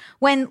do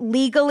when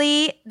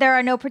legally there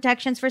are no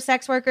protections for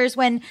sex workers,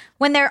 when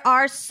there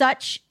are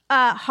such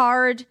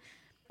hard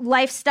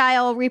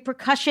lifestyle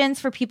repercussions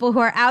for people who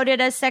are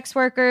outed as sex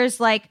workers.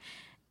 Like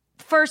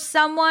for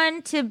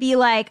someone to be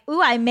like,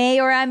 ooh, I may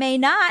or I may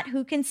not,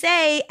 who can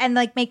say, and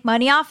like make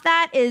money off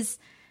that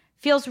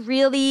feels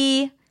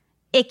really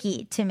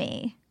icky to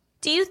me.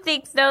 Do you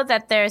think though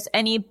that there's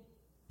any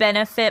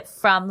benefit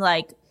from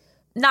like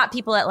not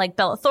people at like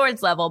Bella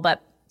Thorne's level,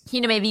 but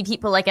you know, maybe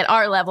people like at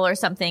our level or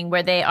something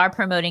where they are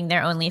promoting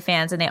their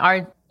OnlyFans and they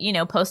are, you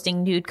know,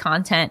 posting nude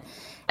content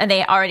and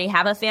they already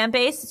have a fan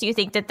base? Do you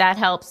think that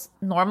helps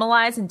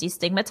normalize and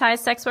destigmatize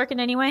sex work in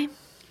any way?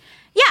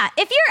 Yeah,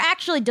 if you're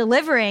actually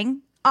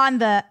delivering on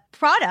the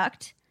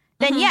product,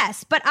 then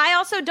yes. But I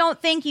also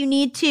don't think you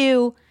need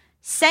to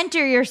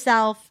center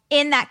yourself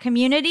in that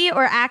community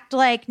or act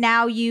like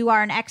now you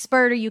are an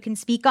expert or you can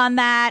speak on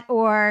that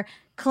or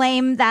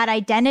claim that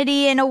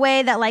identity in a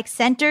way that like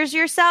centers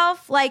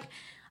yourself. Like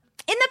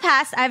in the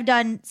past, I've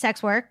done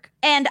sex work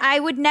and I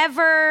would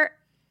never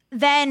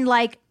then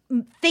like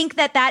think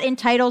that that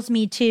entitles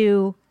me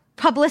to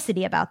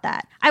publicity about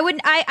that. I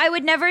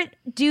would never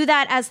do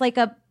that as like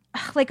a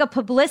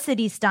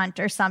publicity stunt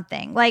or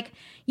something. Like,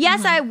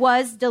 yes, I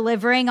was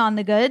delivering on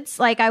the goods.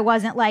 Like, I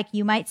wasn't like,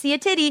 you might see a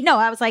titty. No,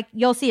 I was like,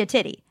 you'll see a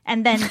titty.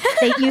 And then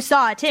you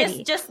saw a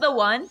titty. Just the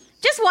one?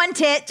 Just one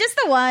tit. Just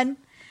the one.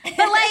 But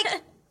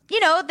like, you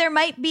know, there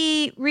might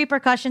be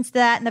repercussions to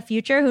that in the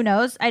future. Who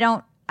knows? I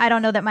don't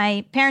know that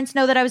my parents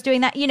know that I was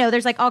doing that. You know,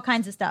 there's like all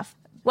kinds of stuff.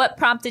 What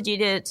prompted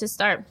you to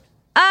start?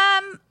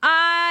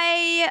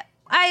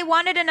 I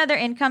wanted another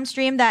income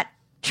stream that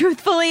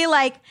truthfully,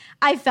 like,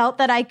 I felt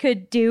that I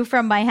could do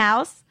from my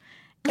house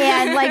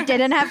and like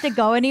didn't have to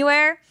go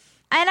anywhere.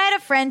 And I had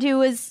a friend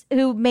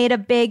who made a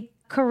big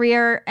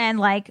career, and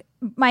like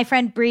my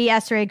friend Bree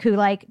Esserig, who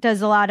like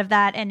does a lot of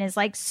that and is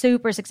like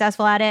super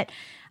successful at it.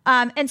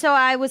 And so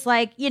I was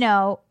like, you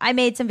know, I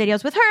made some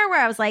videos with her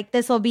where I was like,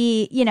 this will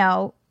be, you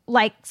know,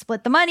 like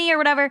split the money or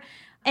whatever,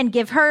 and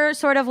give her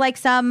sort of like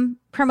some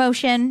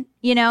promotion,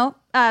 you know,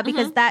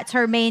 because that's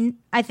her main,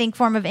 I think,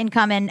 form of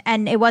income,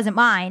 and it wasn't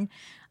mine.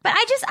 But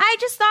I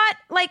just thought,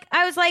 like,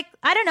 I was like,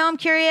 I don't know, I'm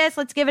curious,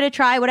 let's give it a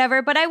try,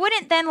 whatever. But I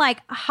wouldn't then like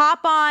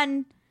hop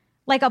on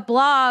like a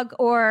blog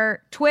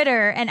or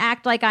Twitter and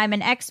act like I'm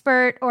an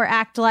expert or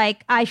act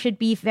like I should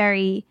be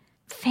very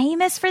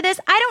famous for this.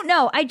 I don't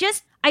know.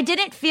 I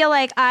didn't feel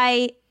like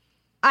I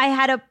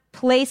had a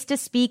place to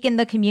speak in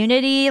the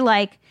community.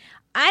 Like,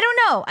 I don't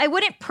know. I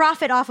wouldn't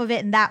profit off of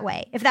it in that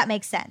way, if that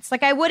makes sense.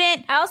 Like, I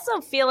wouldn't. I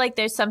also feel like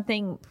there's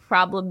something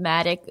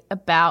problematic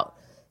about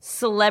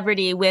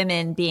celebrity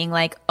women being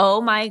like,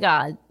 oh my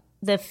God,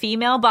 the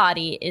female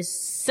body is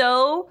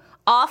so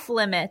off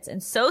limits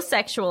and so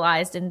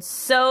sexualized and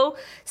so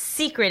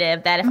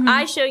secretive that if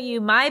I show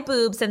you my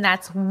boobs, then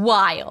that's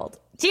wild.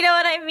 Do you know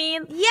what I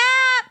mean? Yeah.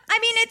 I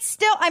mean, it's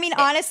still,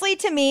 honestly,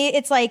 to me,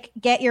 it's like,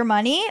 get your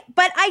money.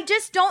 But I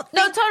just don't think.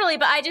 No, totally.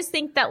 But I just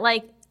think that,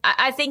 like,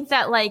 I think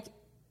that, like,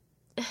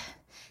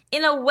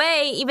 in a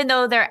way, even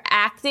though they're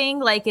acting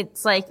like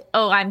it's like,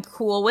 oh, I'm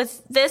cool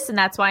with this and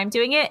that's why I'm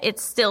doing it,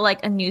 it's still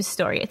like a news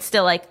story. It's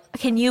still like,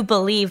 can you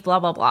believe blah,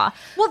 blah, blah.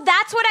 Well,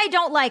 that's what I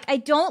don't like. I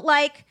don't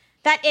like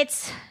that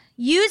it's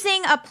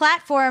using a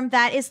platform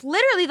that is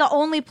literally the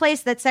only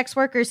place that sex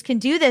workers can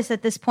do this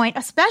at this point,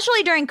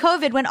 especially during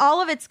COVID when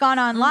all of it's gone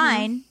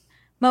online,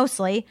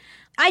 mostly.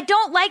 I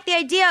don't like the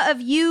idea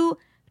of you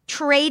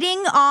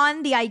trading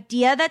on the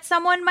idea that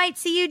someone might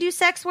see you do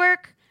sex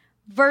work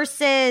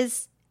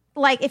versus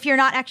like if you're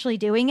not actually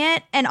doing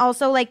it, and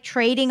also like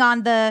trading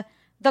on the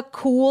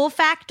cool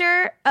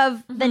factor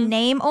of the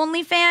name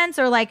OnlyFans,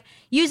 or like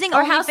using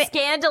or how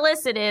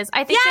scandalous it is.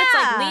 I think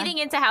that's like leading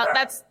into how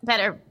that's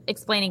better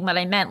explaining what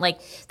I meant,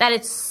 like that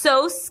it's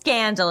so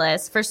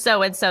scandalous for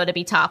so and so to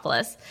be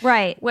topless,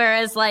 right?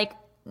 Whereas like,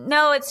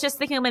 no, it's just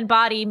the human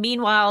body.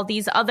 Meanwhile,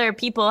 these other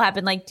people have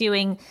been like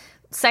doing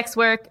sex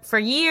work for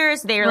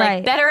years. They're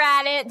like better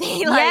at it.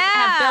 They like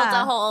have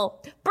built a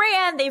whole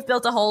brand. They've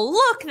built a whole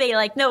look. They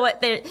like know what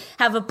they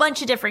have a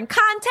bunch of different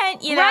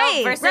content, you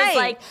know, versus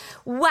like,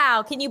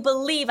 wow, can you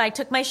believe I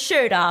took my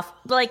shirt off?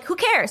 Like, who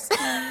cares?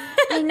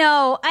 I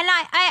know. And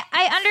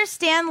I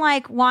understand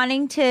like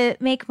wanting to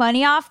make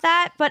money off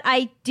that, but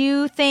I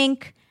do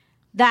think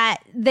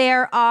that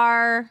there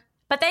are.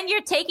 But then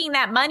you're taking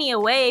that money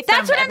away from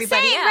everybody else. That's what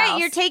I'm saying, right?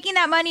 You're taking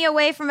that money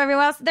away from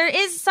everyone else. There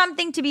is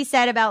something to be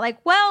said about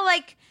like, well,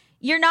 like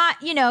you're not,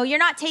 you know, you're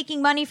not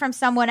taking money from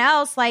someone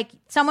else. Like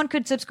someone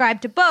could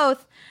subscribe to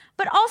both,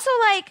 but also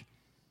like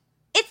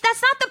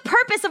that's not the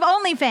purpose of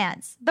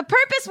OnlyFans. The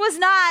purpose was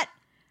not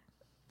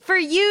for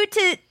you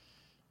to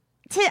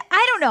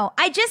I don't know.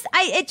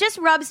 It just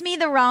rubs me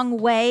the wrong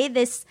way,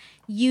 this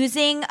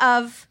using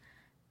of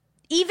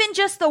even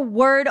just the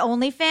word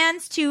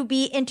OnlyFans to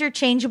be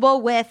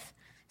interchangeable with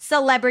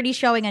celebrity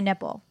showing a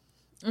nipple.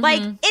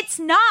 Like, it's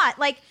not.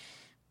 Like,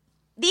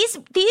 these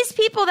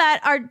people that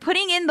are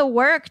putting in the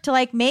work to,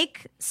 like,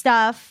 make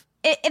stuff,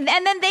 and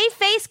then they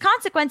face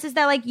consequences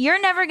that, like,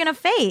 you're never going to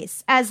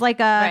face as,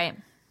 like, a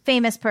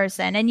famous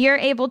person. And you're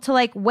able to,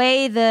 like,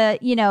 weigh the,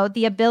 you know,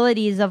 the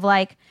abilities of,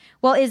 like,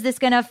 well, is this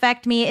going to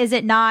affect me? Is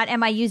it not?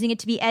 Am I using it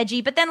to be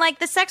edgy? But then, like,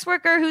 the sex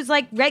worker who's,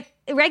 like,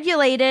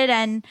 regulated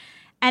and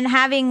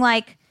having,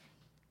 like,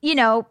 you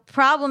know,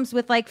 problems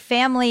with like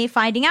family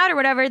finding out or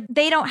whatever,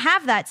 they don't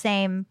have that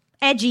same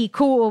edgy,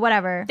 cool,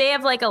 whatever. They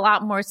have like a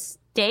lot more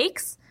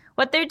stakes,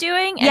 what they're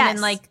doing. And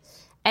then like,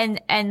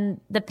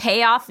 and the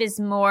payoff is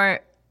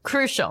more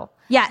crucial.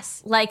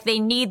 Yes. Like they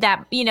need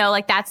that, you know,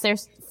 like that's their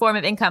form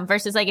of income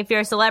versus like if you're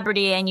a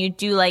celebrity and you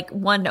do like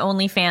one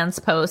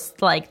OnlyFans post,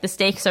 like the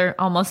stakes are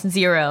almost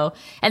zero.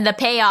 And the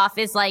payoff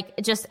is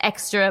like just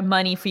extra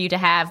money for you to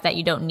have that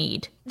you don't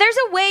need. There's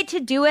a way to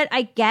do it,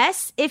 I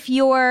guess, if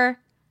you're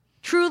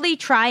truly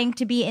trying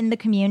to be in the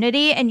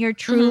community and you're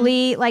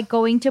truly like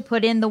going to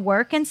put in the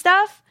work and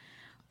stuff.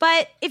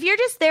 But if you're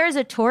just there as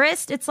a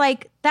tourist, it's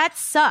like that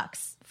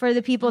sucks for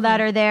the people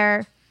that are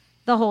there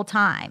the whole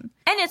time.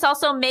 And it's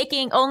also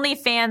making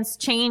OnlyFans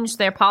change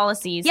their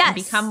policies and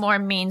become more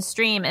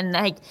mainstream. And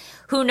like,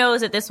 who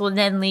knows that this will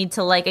then lead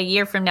to like a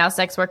year from now,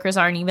 sex workers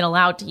aren't even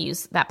allowed to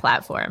use that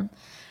platform.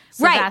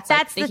 So that's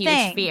like, the huge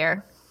thing.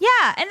 Fear.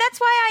 Yeah. And that's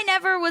why I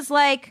never was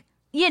like,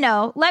 you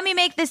know, let me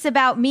make this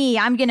about me.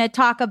 I'm going to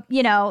talk,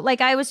 you know,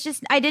 like I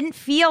didn't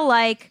feel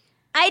like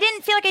I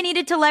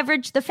needed to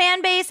leverage the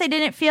fan base. I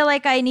didn't feel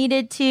like I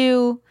needed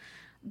to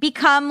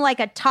become like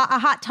a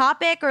hot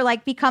topic or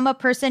like become a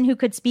person who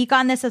could speak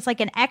on this as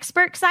like an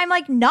expert, because I'm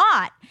like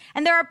not.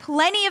 And there are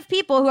plenty of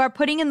people who are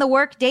putting in the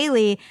work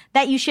daily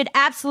that you should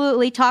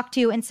absolutely talk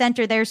to and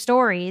center their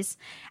stories.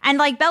 And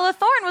like Bella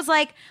Thorne was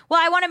like,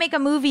 well, I want to make a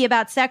movie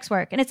about sex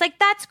work. And it's like,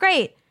 that's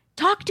great.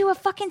 Talk to a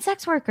fucking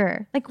sex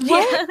worker. Like,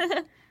 what?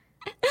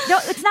 No,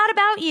 it's not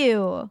about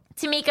you.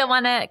 Tamika,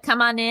 want to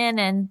come on in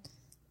and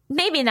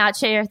maybe not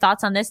share your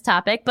thoughts on this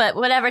topic, but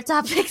whatever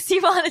topics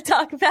you want to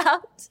talk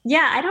about.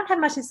 Yeah, I don't have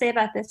much to say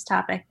about this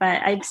topic,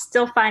 but I'm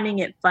still finding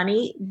it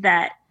funny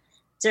that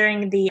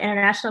during the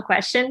international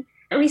question,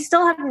 we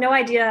still have no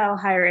idea how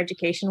higher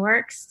education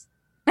works.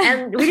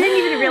 And we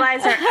didn't even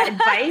realize our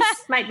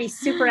advice might be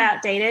super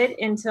outdated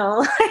until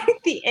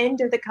like, the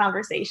end of the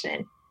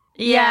conversation.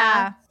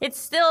 Yeah. It's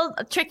still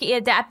tricky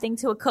adapting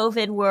to a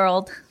COVID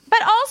world.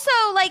 But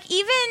also, like,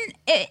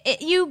 even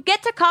you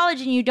get to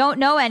college and you don't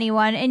know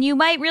anyone and you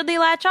might really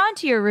latch on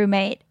to your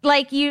roommate.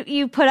 Like,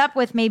 you put up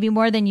with maybe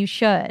more than you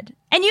should.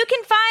 And you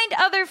can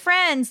find other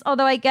friends,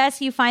 although I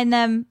guess you find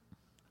them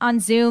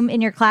on Zoom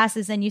in your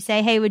classes and you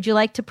say, hey, would you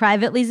like to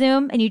privately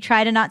Zoom? And you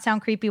try to not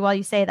sound creepy while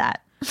you say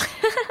that.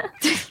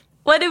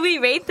 What did we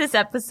rate this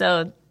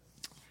episode?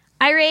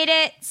 I rate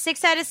it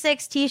 6 out of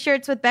 6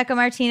 t-shirts with Bekah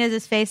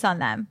Martinez's face on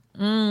them.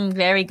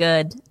 Very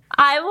good.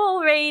 I will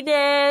rate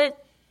it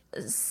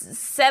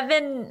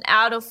 7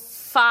 out of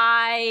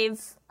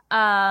 5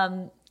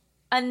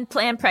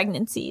 unplanned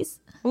pregnancies.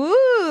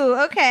 Ooh,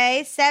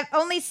 okay.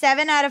 Only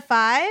 7 out of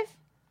 5?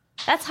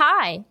 That's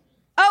high.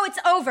 Oh, it's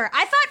over.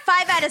 I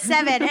thought 5 out of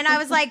 7, and I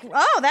was like,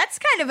 oh, that's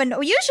kind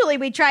of usually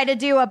we try to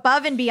do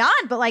above and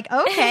beyond, but like,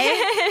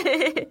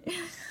 okay.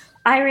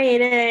 I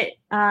rate it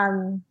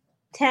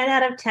 10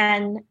 out of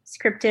 10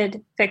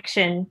 scripted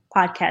fiction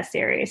podcast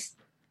series.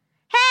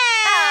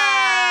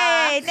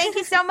 Hey! Thank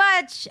you so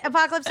much.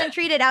 Apocalypse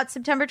Untreated, out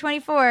September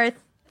 24th.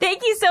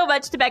 Thank you so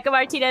much to Bekah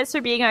Martinez for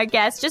being our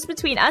guest. Just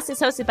Between Us is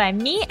hosted by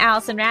me,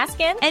 Allison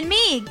Raskin. And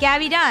me,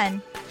 Gabby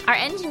Dunn. Our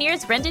engineer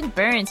is Brendan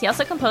Burns. He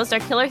also composed our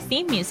killer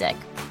theme music.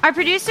 Our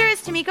producer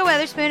is Tamika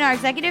Weatherspoon. Our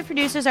executive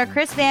producers are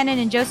Chris Vannon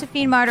and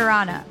Josephine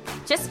Martirana.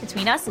 Just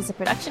Between Us is a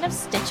production of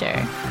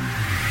Stitcher.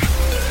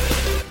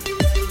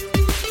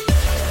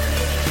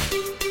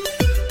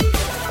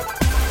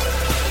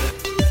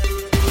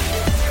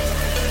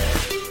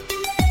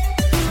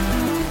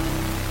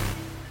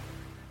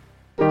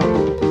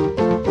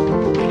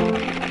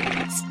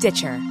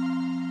 Stitcher.